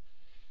verified.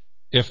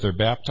 If they're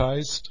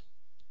baptized,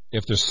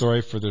 if they're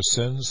sorry for their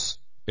sins,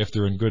 if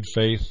they're in good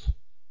faith,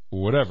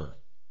 whatever.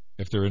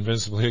 If they're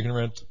invincibly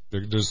ignorant,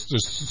 there's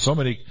so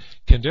many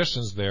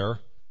conditions there,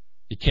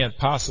 you can't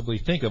possibly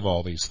think of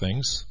all these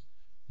things.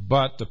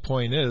 But the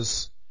point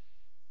is,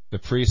 the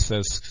priest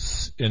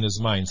says in his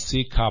mind,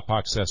 si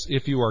capax est,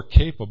 if you are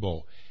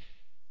capable,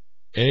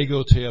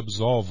 ego te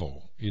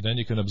absolvo, then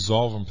you can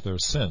absolve them for their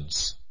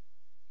sins,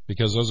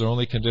 because those are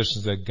only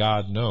conditions that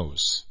God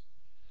knows.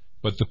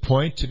 But the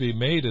point to be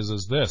made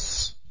is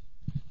this.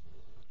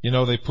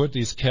 They put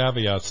these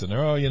caveats in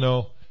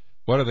there.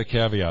 What are the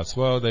caveats?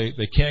 Well,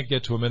 they can't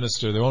get to a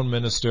minister, their own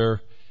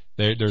minister.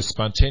 They're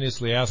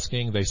spontaneously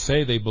asking. They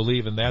say they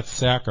believe in that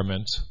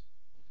sacrament.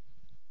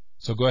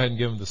 So go ahead and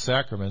give them the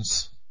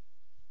sacraments.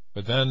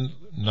 But then,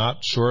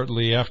 not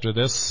shortly after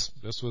this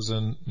was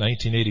in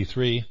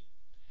 1983, a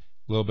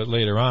little bit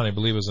later on, I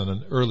believe it was in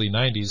the early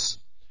 90s,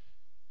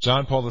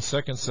 John Paul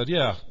II said,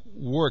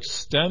 we'll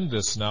extend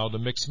this now to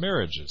mixed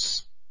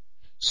marriages.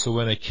 So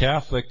when a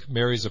Catholic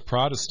marries a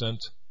Protestant,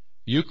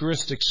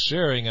 Eucharistic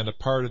sharing on the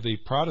part of the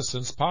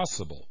Protestants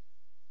possible.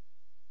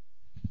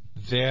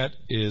 That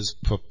is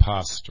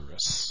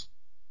preposterous.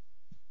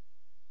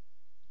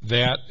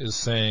 That is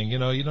saying, you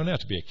don't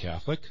have to be a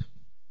Catholic.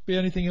 Be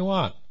anything you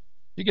want.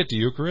 You get the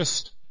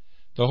Eucharist.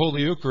 The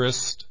Holy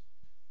Eucharist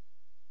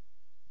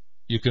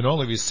you can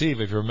only receive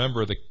if you're a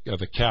member of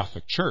the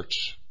Catholic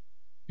Church.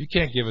 You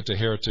can't give it to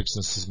heretics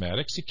and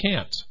schismatics. You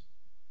can't.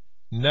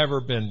 Never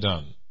been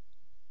done.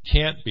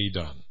 Can't be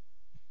done.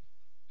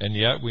 And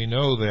yet we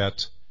know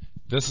that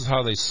this is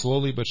how they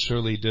slowly but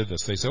surely did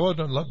this. They say,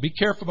 be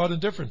careful about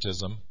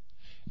indifferentism.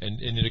 And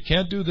you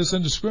can't do this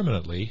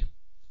indiscriminately.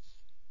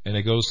 And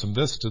it goes from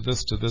this to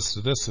this to this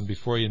to this, and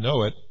before you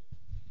know it,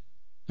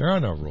 there are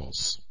no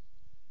rules.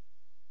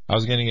 I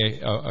was getting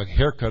a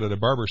haircut at a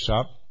barber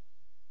shop.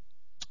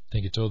 I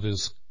think I told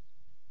this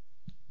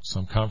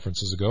some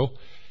conferences ago.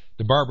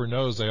 The barber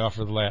knows they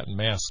offer the Latin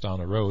Mass down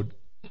the road.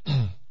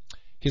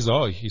 He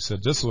said,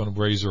 this one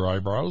will raise your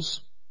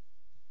eyebrows.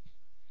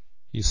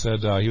 He said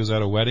he was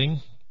at a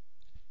wedding,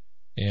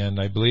 and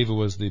I believe it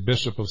was the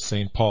Bishop of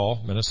St.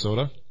 Paul,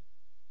 Minnesota.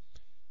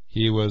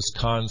 he was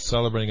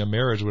celebrating a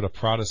marriage with a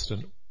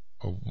Protestant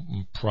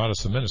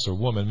minister, a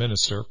woman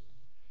minister.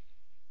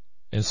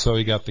 And so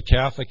you got the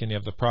Catholic and you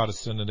have the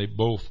Protestant, and they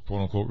both,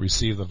 quote unquote,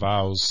 receive the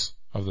vows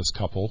of this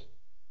couple.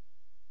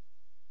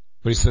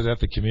 But he said at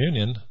the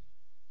communion,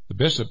 the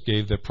bishop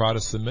gave the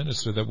Protestant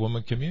minister that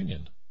woman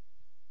communion.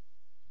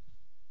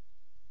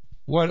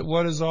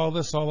 What is all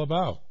this all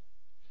about?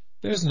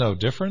 There's no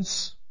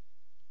difference.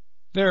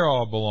 They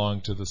all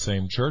belong to the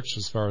same church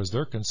as far as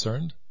they're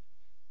concerned.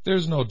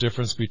 There's no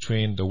difference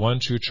between the one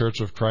true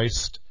Church of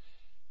Christ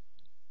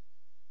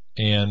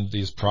and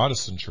these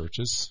Protestant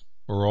churches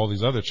or all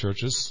these other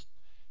churches,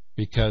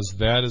 because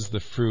that is the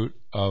fruit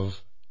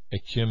of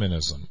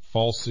ecumenism,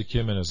 false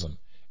ecumenism.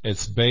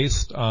 It's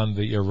based on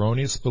the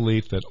erroneous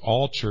belief that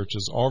all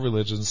churches, all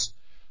religions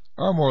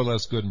are more or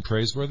less good and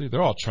praiseworthy.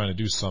 They're all trying to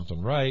do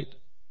something right.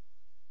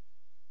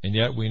 And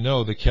yet we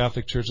know the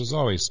Catholic Church has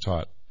always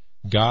taught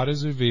God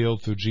is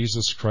revealed through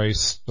Jesus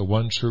Christ, the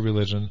one true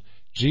religion.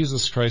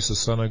 Jesus Christ, the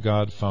Son of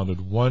God,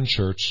 founded one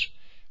church,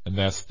 and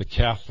that's the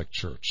Catholic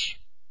Church.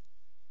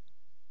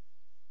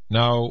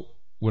 Now,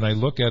 when I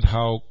look at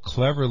how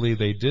cleverly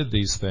they did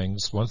these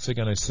things, once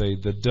again I say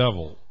the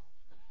devil,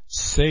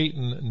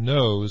 Satan,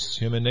 knows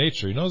human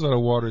nature. He knows how to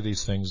water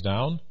these things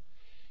down.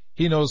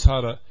 He knows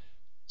how to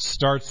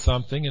start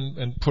something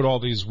and put all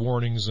these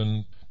warnings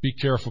and be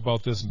careful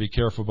about this and be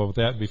careful about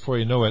that. And before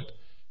you know it,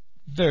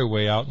 they're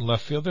way out in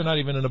left field. They're not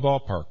even in the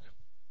ballpark.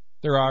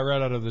 They're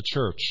right out of the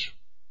church.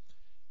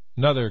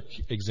 Another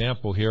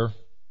example here.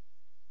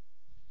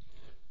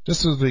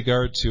 This is with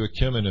regard to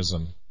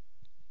ecumenism.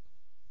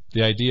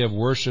 The idea of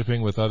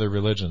worshiping with other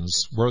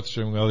religions,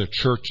 worshiping with other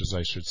churches,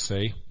 I should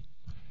say.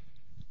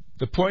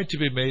 The point to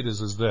be made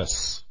is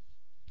this.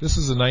 This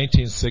is in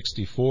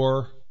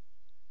 1964,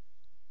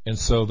 and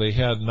so they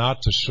had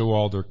not to show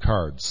all their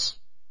cards.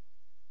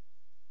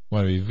 I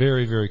want to be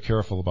very, very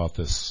careful about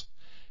this,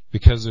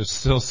 because there's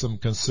still some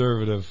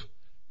conservative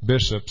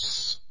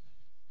bishops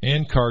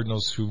and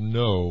cardinals who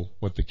know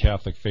what the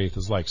Catholic faith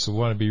is like. So we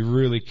want to be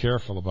really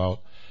careful about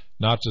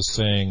not just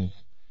saying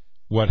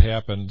what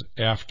happened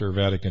after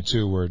Vatican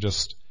II, where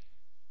just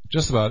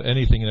about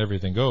anything and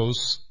everything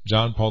goes.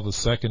 John Paul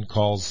II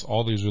calls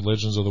all these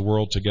religions of the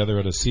world together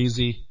at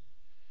Assisi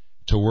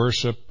to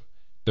worship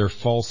their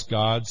false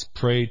gods,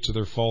 pray to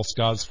their false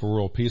gods for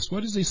world peace.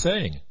 What is he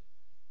saying?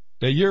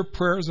 That your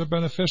prayers are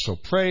beneficial.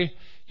 Pray,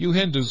 you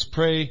Hindus,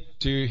 pray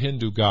to your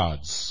Hindu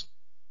gods,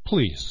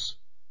 please,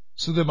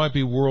 so there might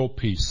be world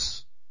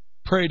peace.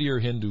 Pray to your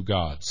Hindu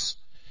gods.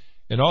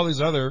 And all these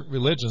other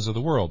religions of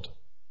the world.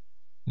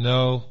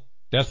 No,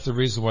 that's the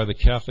reason why the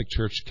Catholic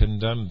Church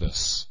condemned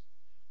this.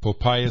 Pope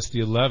Pius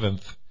XI, in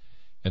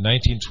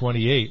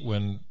 1928,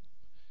 when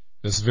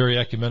this very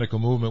ecumenical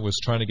movement was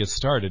trying to get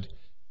started,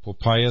 Pope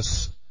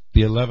Pius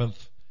XI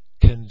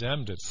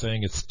condemned it,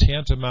 saying it's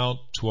tantamount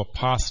to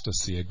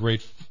apostasy,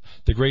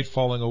 the great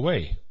falling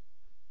away.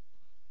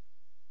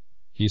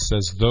 He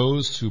says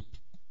those who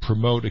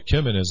promote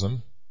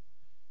ecumenism,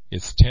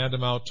 it's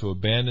tantamount to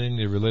abandoning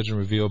the religion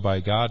revealed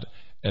by God,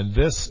 and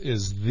this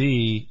is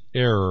the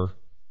error,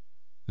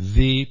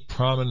 the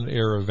prominent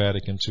error of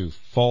Vatican II,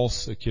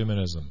 false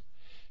ecumenism,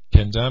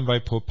 condemned by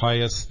Pope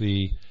Pius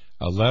XI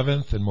in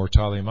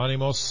Mortalium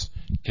Animos,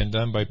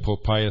 condemned by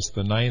Pope Pius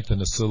IX in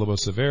the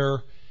Syllabus of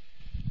Error,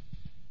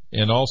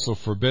 and also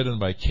forbidden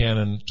by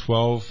Canon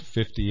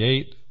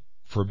 1258,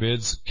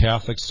 forbids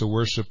Catholics to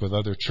worship with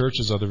other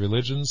churches, other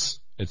religions.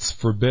 It's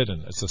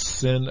forbidden. It's a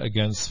sin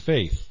against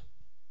faith.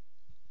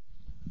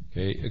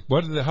 Okay,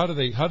 how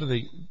do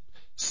they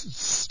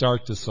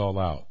start this all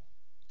out?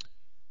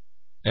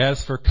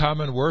 As for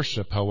common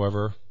worship,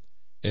 however,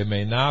 it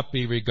may not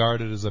be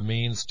regarded as a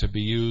means to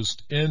be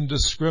used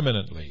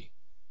indiscriminately.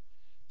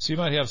 So you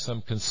might have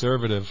some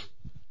conservative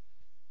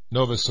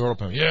Novus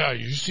Ordo, yeah,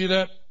 you see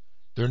that?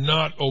 They're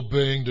not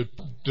obeying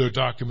the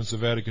documents of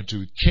Vatican II.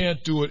 You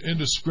can't do it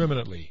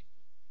indiscriminately.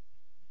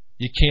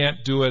 You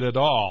can't do it at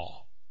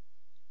all.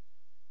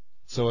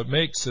 So it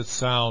makes it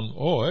sound,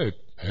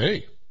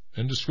 hey,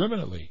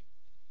 indiscriminately.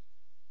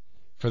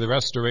 For the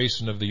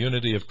restoration of the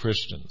unity of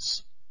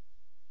Christians.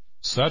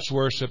 Such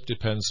worship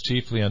depends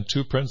chiefly on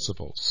two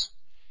principles.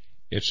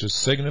 It should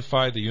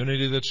signify the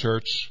unity of the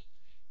Church.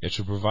 It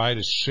should provide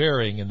a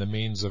sharing in the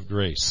means of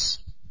grace.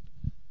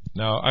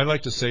 Now, I'd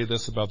like to say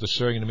this about the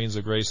sharing in the means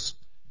of grace.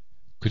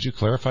 Could you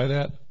clarify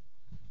that?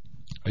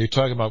 Are you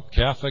talking about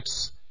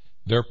Catholics,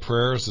 their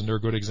prayers and their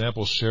good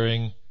examples,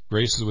 sharing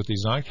graces with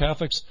these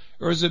non-Catholics?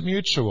 Or is it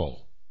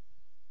mutual?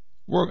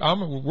 We're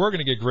going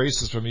to get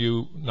graces from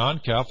you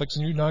non-Catholics,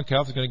 and you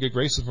non-Catholics are going to get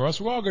graces from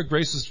us. We're all going to get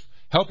graces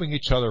helping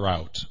each other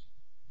out.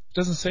 It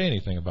doesn't say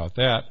anything about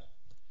that.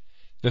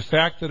 The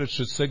fact that it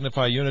should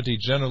signify unity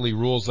generally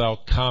rules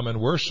out common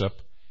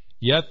worship,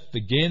 yet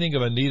the gaining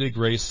of a needed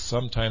grace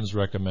sometimes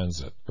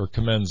recommends it or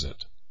commends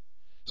it.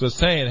 So it's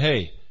saying,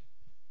 hey,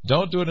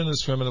 don't do it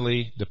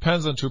indiscriminately,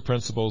 depends on two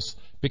principles.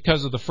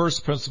 Because of the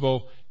first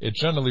principle, it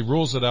generally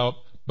rules it out,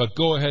 but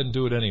go ahead and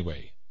do it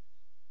anyway.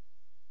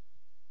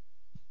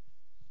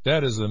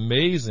 That is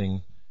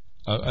amazing,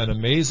 an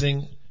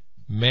amazing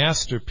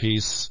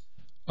masterpiece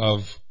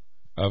of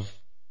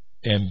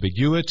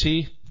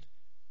ambiguity,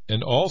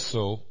 and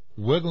also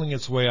wiggling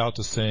its way out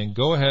to saying,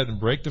 go ahead and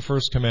break the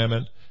first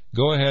commandment,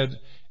 go ahead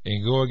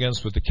and go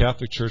against what the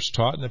Catholic Church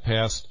taught in the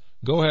past,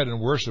 go ahead and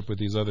worship with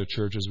these other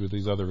churches, with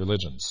these other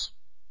religions.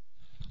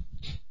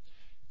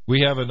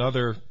 We have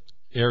another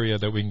area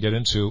that we can get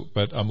into,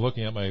 but I'm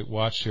looking at my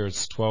watch here.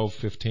 It's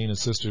 12:15, and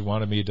Sister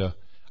wanted me to.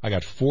 I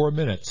got 4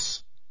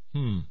 minutes.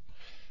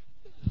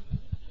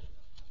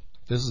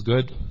 This is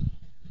good.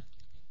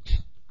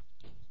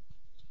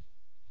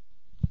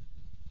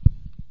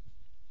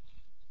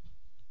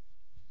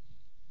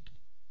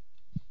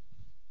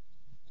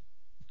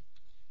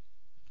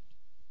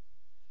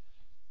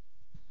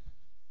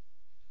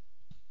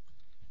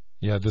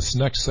 Yeah, this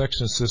next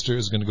section, Sister,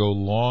 is going to go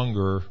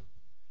longer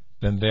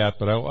than that,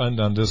 but I'll end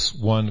on this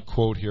one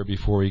quote here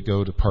before we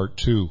go to part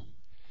 2.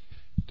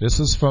 This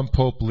is from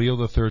Pope Leo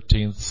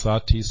XIII,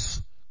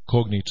 Satis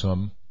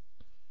Cognitum,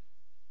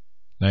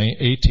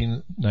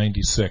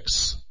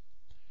 1896.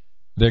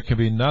 There can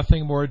be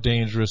nothing more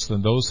dangerous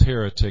than those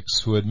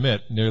heretics who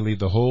admit nearly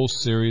the whole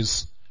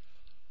series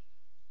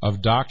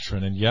of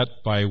doctrine, and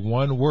yet by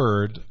one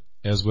word,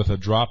 as with a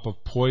drop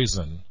of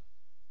poison,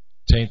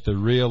 taint the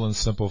real and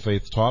simple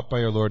faith taught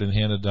by our Lord and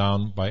handed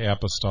down by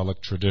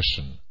apostolic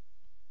tradition.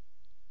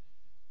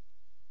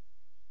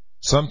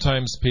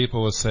 Sometimes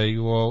people will say,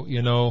 well,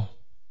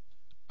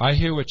 I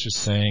hear what you're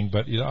saying,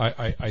 but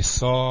I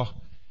saw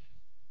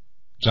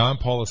John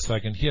Paul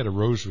II, he had a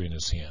rosary in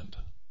his hand.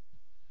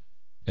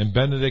 And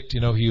Benedict,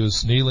 he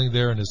was kneeling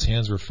there and his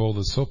hands were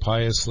folded so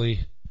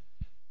piously.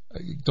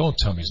 Don't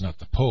tell me he's not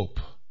the Pope.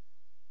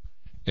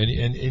 And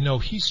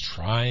he's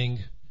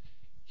trying.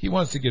 He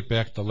wants to get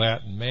back to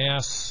Latin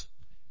Mass,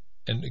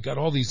 and got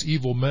all these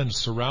evil men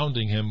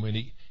surrounding him,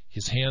 and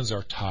his hands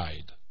are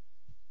tied.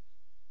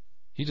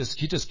 He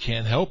just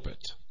can't help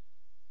it.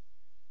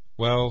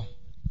 Well,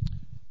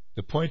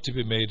 the point to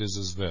be made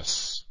is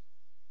this.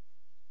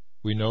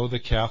 We know the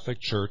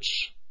Catholic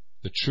Church,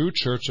 the true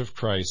Church of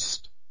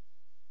Christ,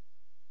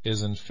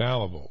 is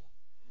infallible.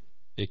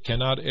 It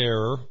cannot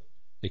err.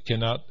 It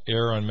cannot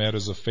err on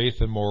matters of faith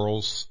and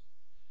morals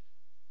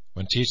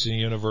when teaching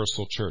the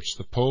universal church.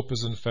 The Pope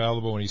is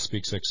infallible when he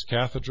speaks ex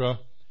cathedra.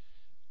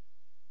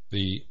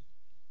 The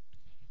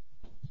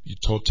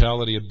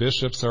totality of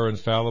bishops are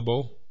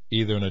infallible,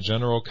 either in a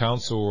general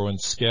council or when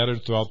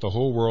scattered throughout the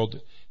whole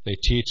world. They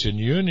teach in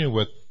union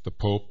with the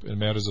Pope in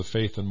matters of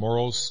faith and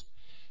morals.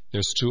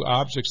 There's 2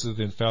 objects of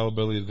the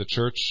infallibility of the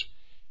Church,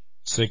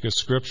 sacred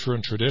scripture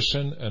and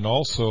tradition, and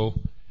also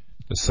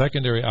the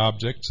secondary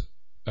object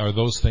are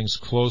those things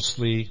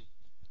closely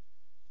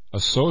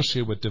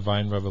associated with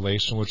divine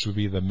revelation, which would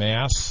be the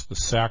Mass, the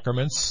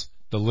sacraments,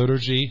 the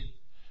liturgy,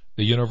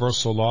 the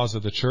universal laws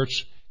of the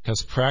Church,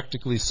 because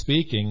practically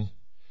speaking,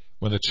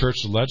 when the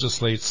Church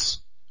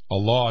legislates a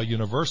law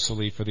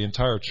universally for the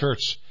entire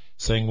Church,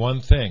 saying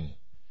one thing,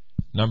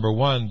 number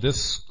one,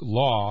 this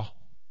law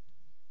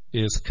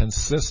is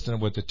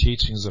consistent with the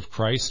teachings of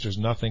Christ. There's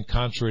nothing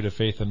contrary to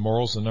faith and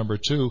morals. And number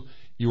 2,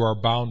 you are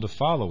bound to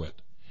follow it.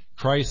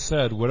 Christ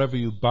said, whatever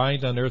you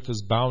bind on earth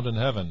is bound in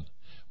heaven.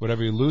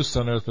 Whatever you loose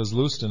on earth is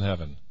loosed in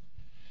heaven.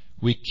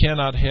 We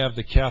cannot have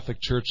the Catholic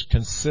Church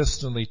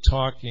consistently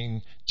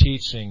teaching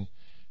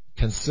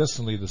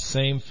consistently the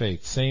same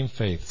faith, same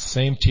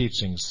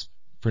teachings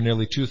for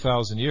nearly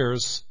 2,000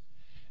 years,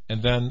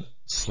 and then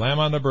slam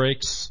on the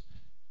brakes.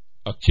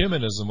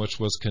 Ecumenism, which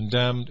was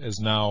condemned, is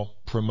now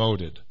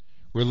promoted.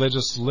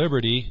 Religious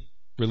liberty,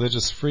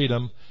 religious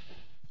freedom,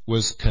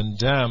 was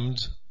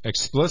condemned,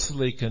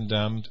 explicitly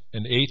condemned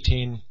in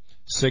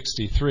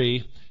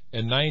 1863.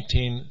 In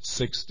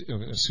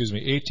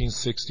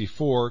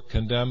 1864,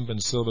 condemned in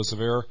Syllabus of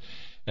Error,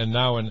 and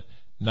now in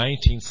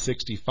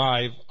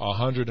 1965,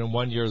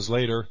 101 years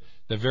later,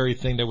 the very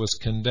thing that was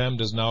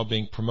condemned is now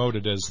being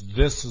promoted as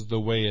this is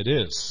the way it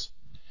is.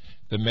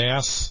 The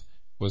Mass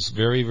was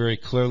very, very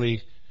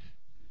clearly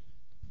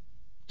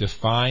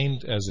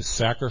defined as a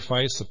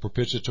sacrifice, a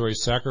propitiatory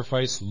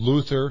sacrifice.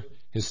 Luther,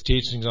 his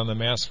teachings on the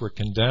Mass were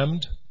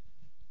condemned.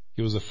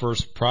 He was the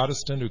first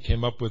Protestant who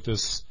came up with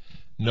this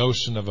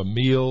notion of a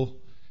meal,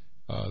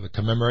 the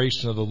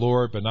commemoration of the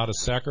Lord, but not a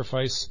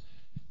sacrifice.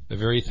 The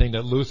very thing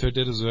that Luther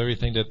did is the very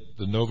thing that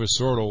the Novus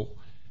Ordo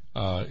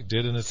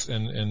did in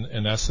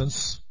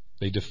essence.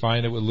 They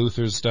defined it with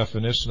Luther's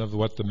definition of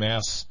what the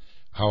Mass,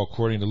 how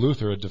according to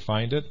Luther had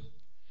defined it.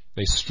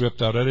 They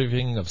stripped out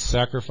everything of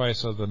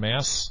sacrifice of the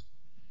Mass.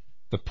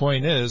 The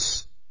point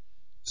is,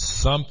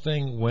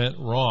 something went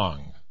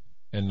wrong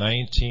in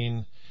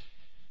the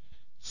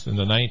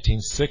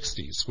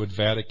 1960s with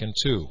Vatican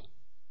II.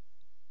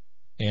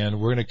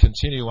 And we're going to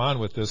continue on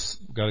with this.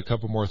 We've got a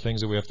couple more things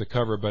that we have to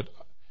cover, but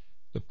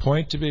the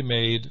point to be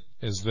made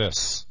is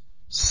this.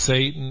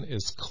 Satan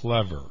is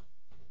clever,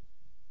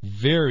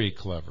 very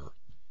clever.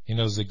 He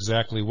knows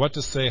exactly what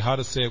to say, how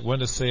to say it, when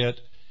to say it,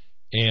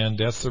 and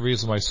that's the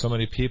reason why so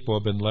many people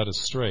have been led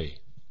astray.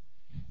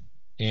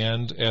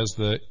 And as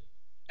the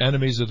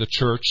enemies of the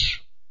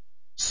church,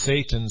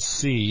 Satan's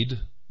seed,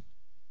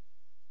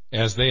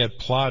 as they had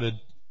plotted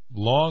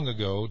long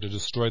ago to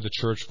destroy the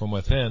church from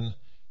within,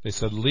 they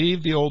said,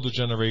 leave the older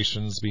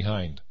generations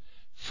behind.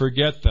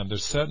 Forget them. They're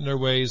set in their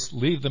ways.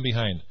 Leave them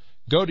behind.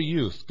 Go to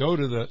youth. Go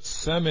to the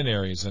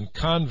seminaries and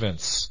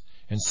convents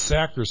and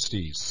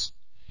sacristies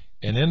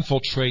and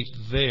infiltrate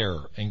there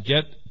and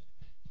get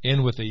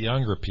in with the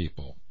younger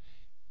people.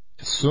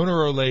 Sooner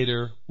or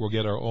later, we'll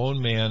get our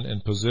own man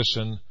in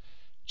position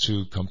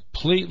to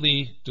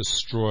completely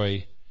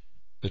destroy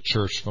the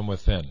church from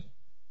within.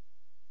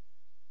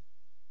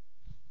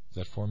 Is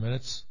that 4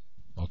 minutes?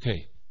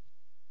 Okay.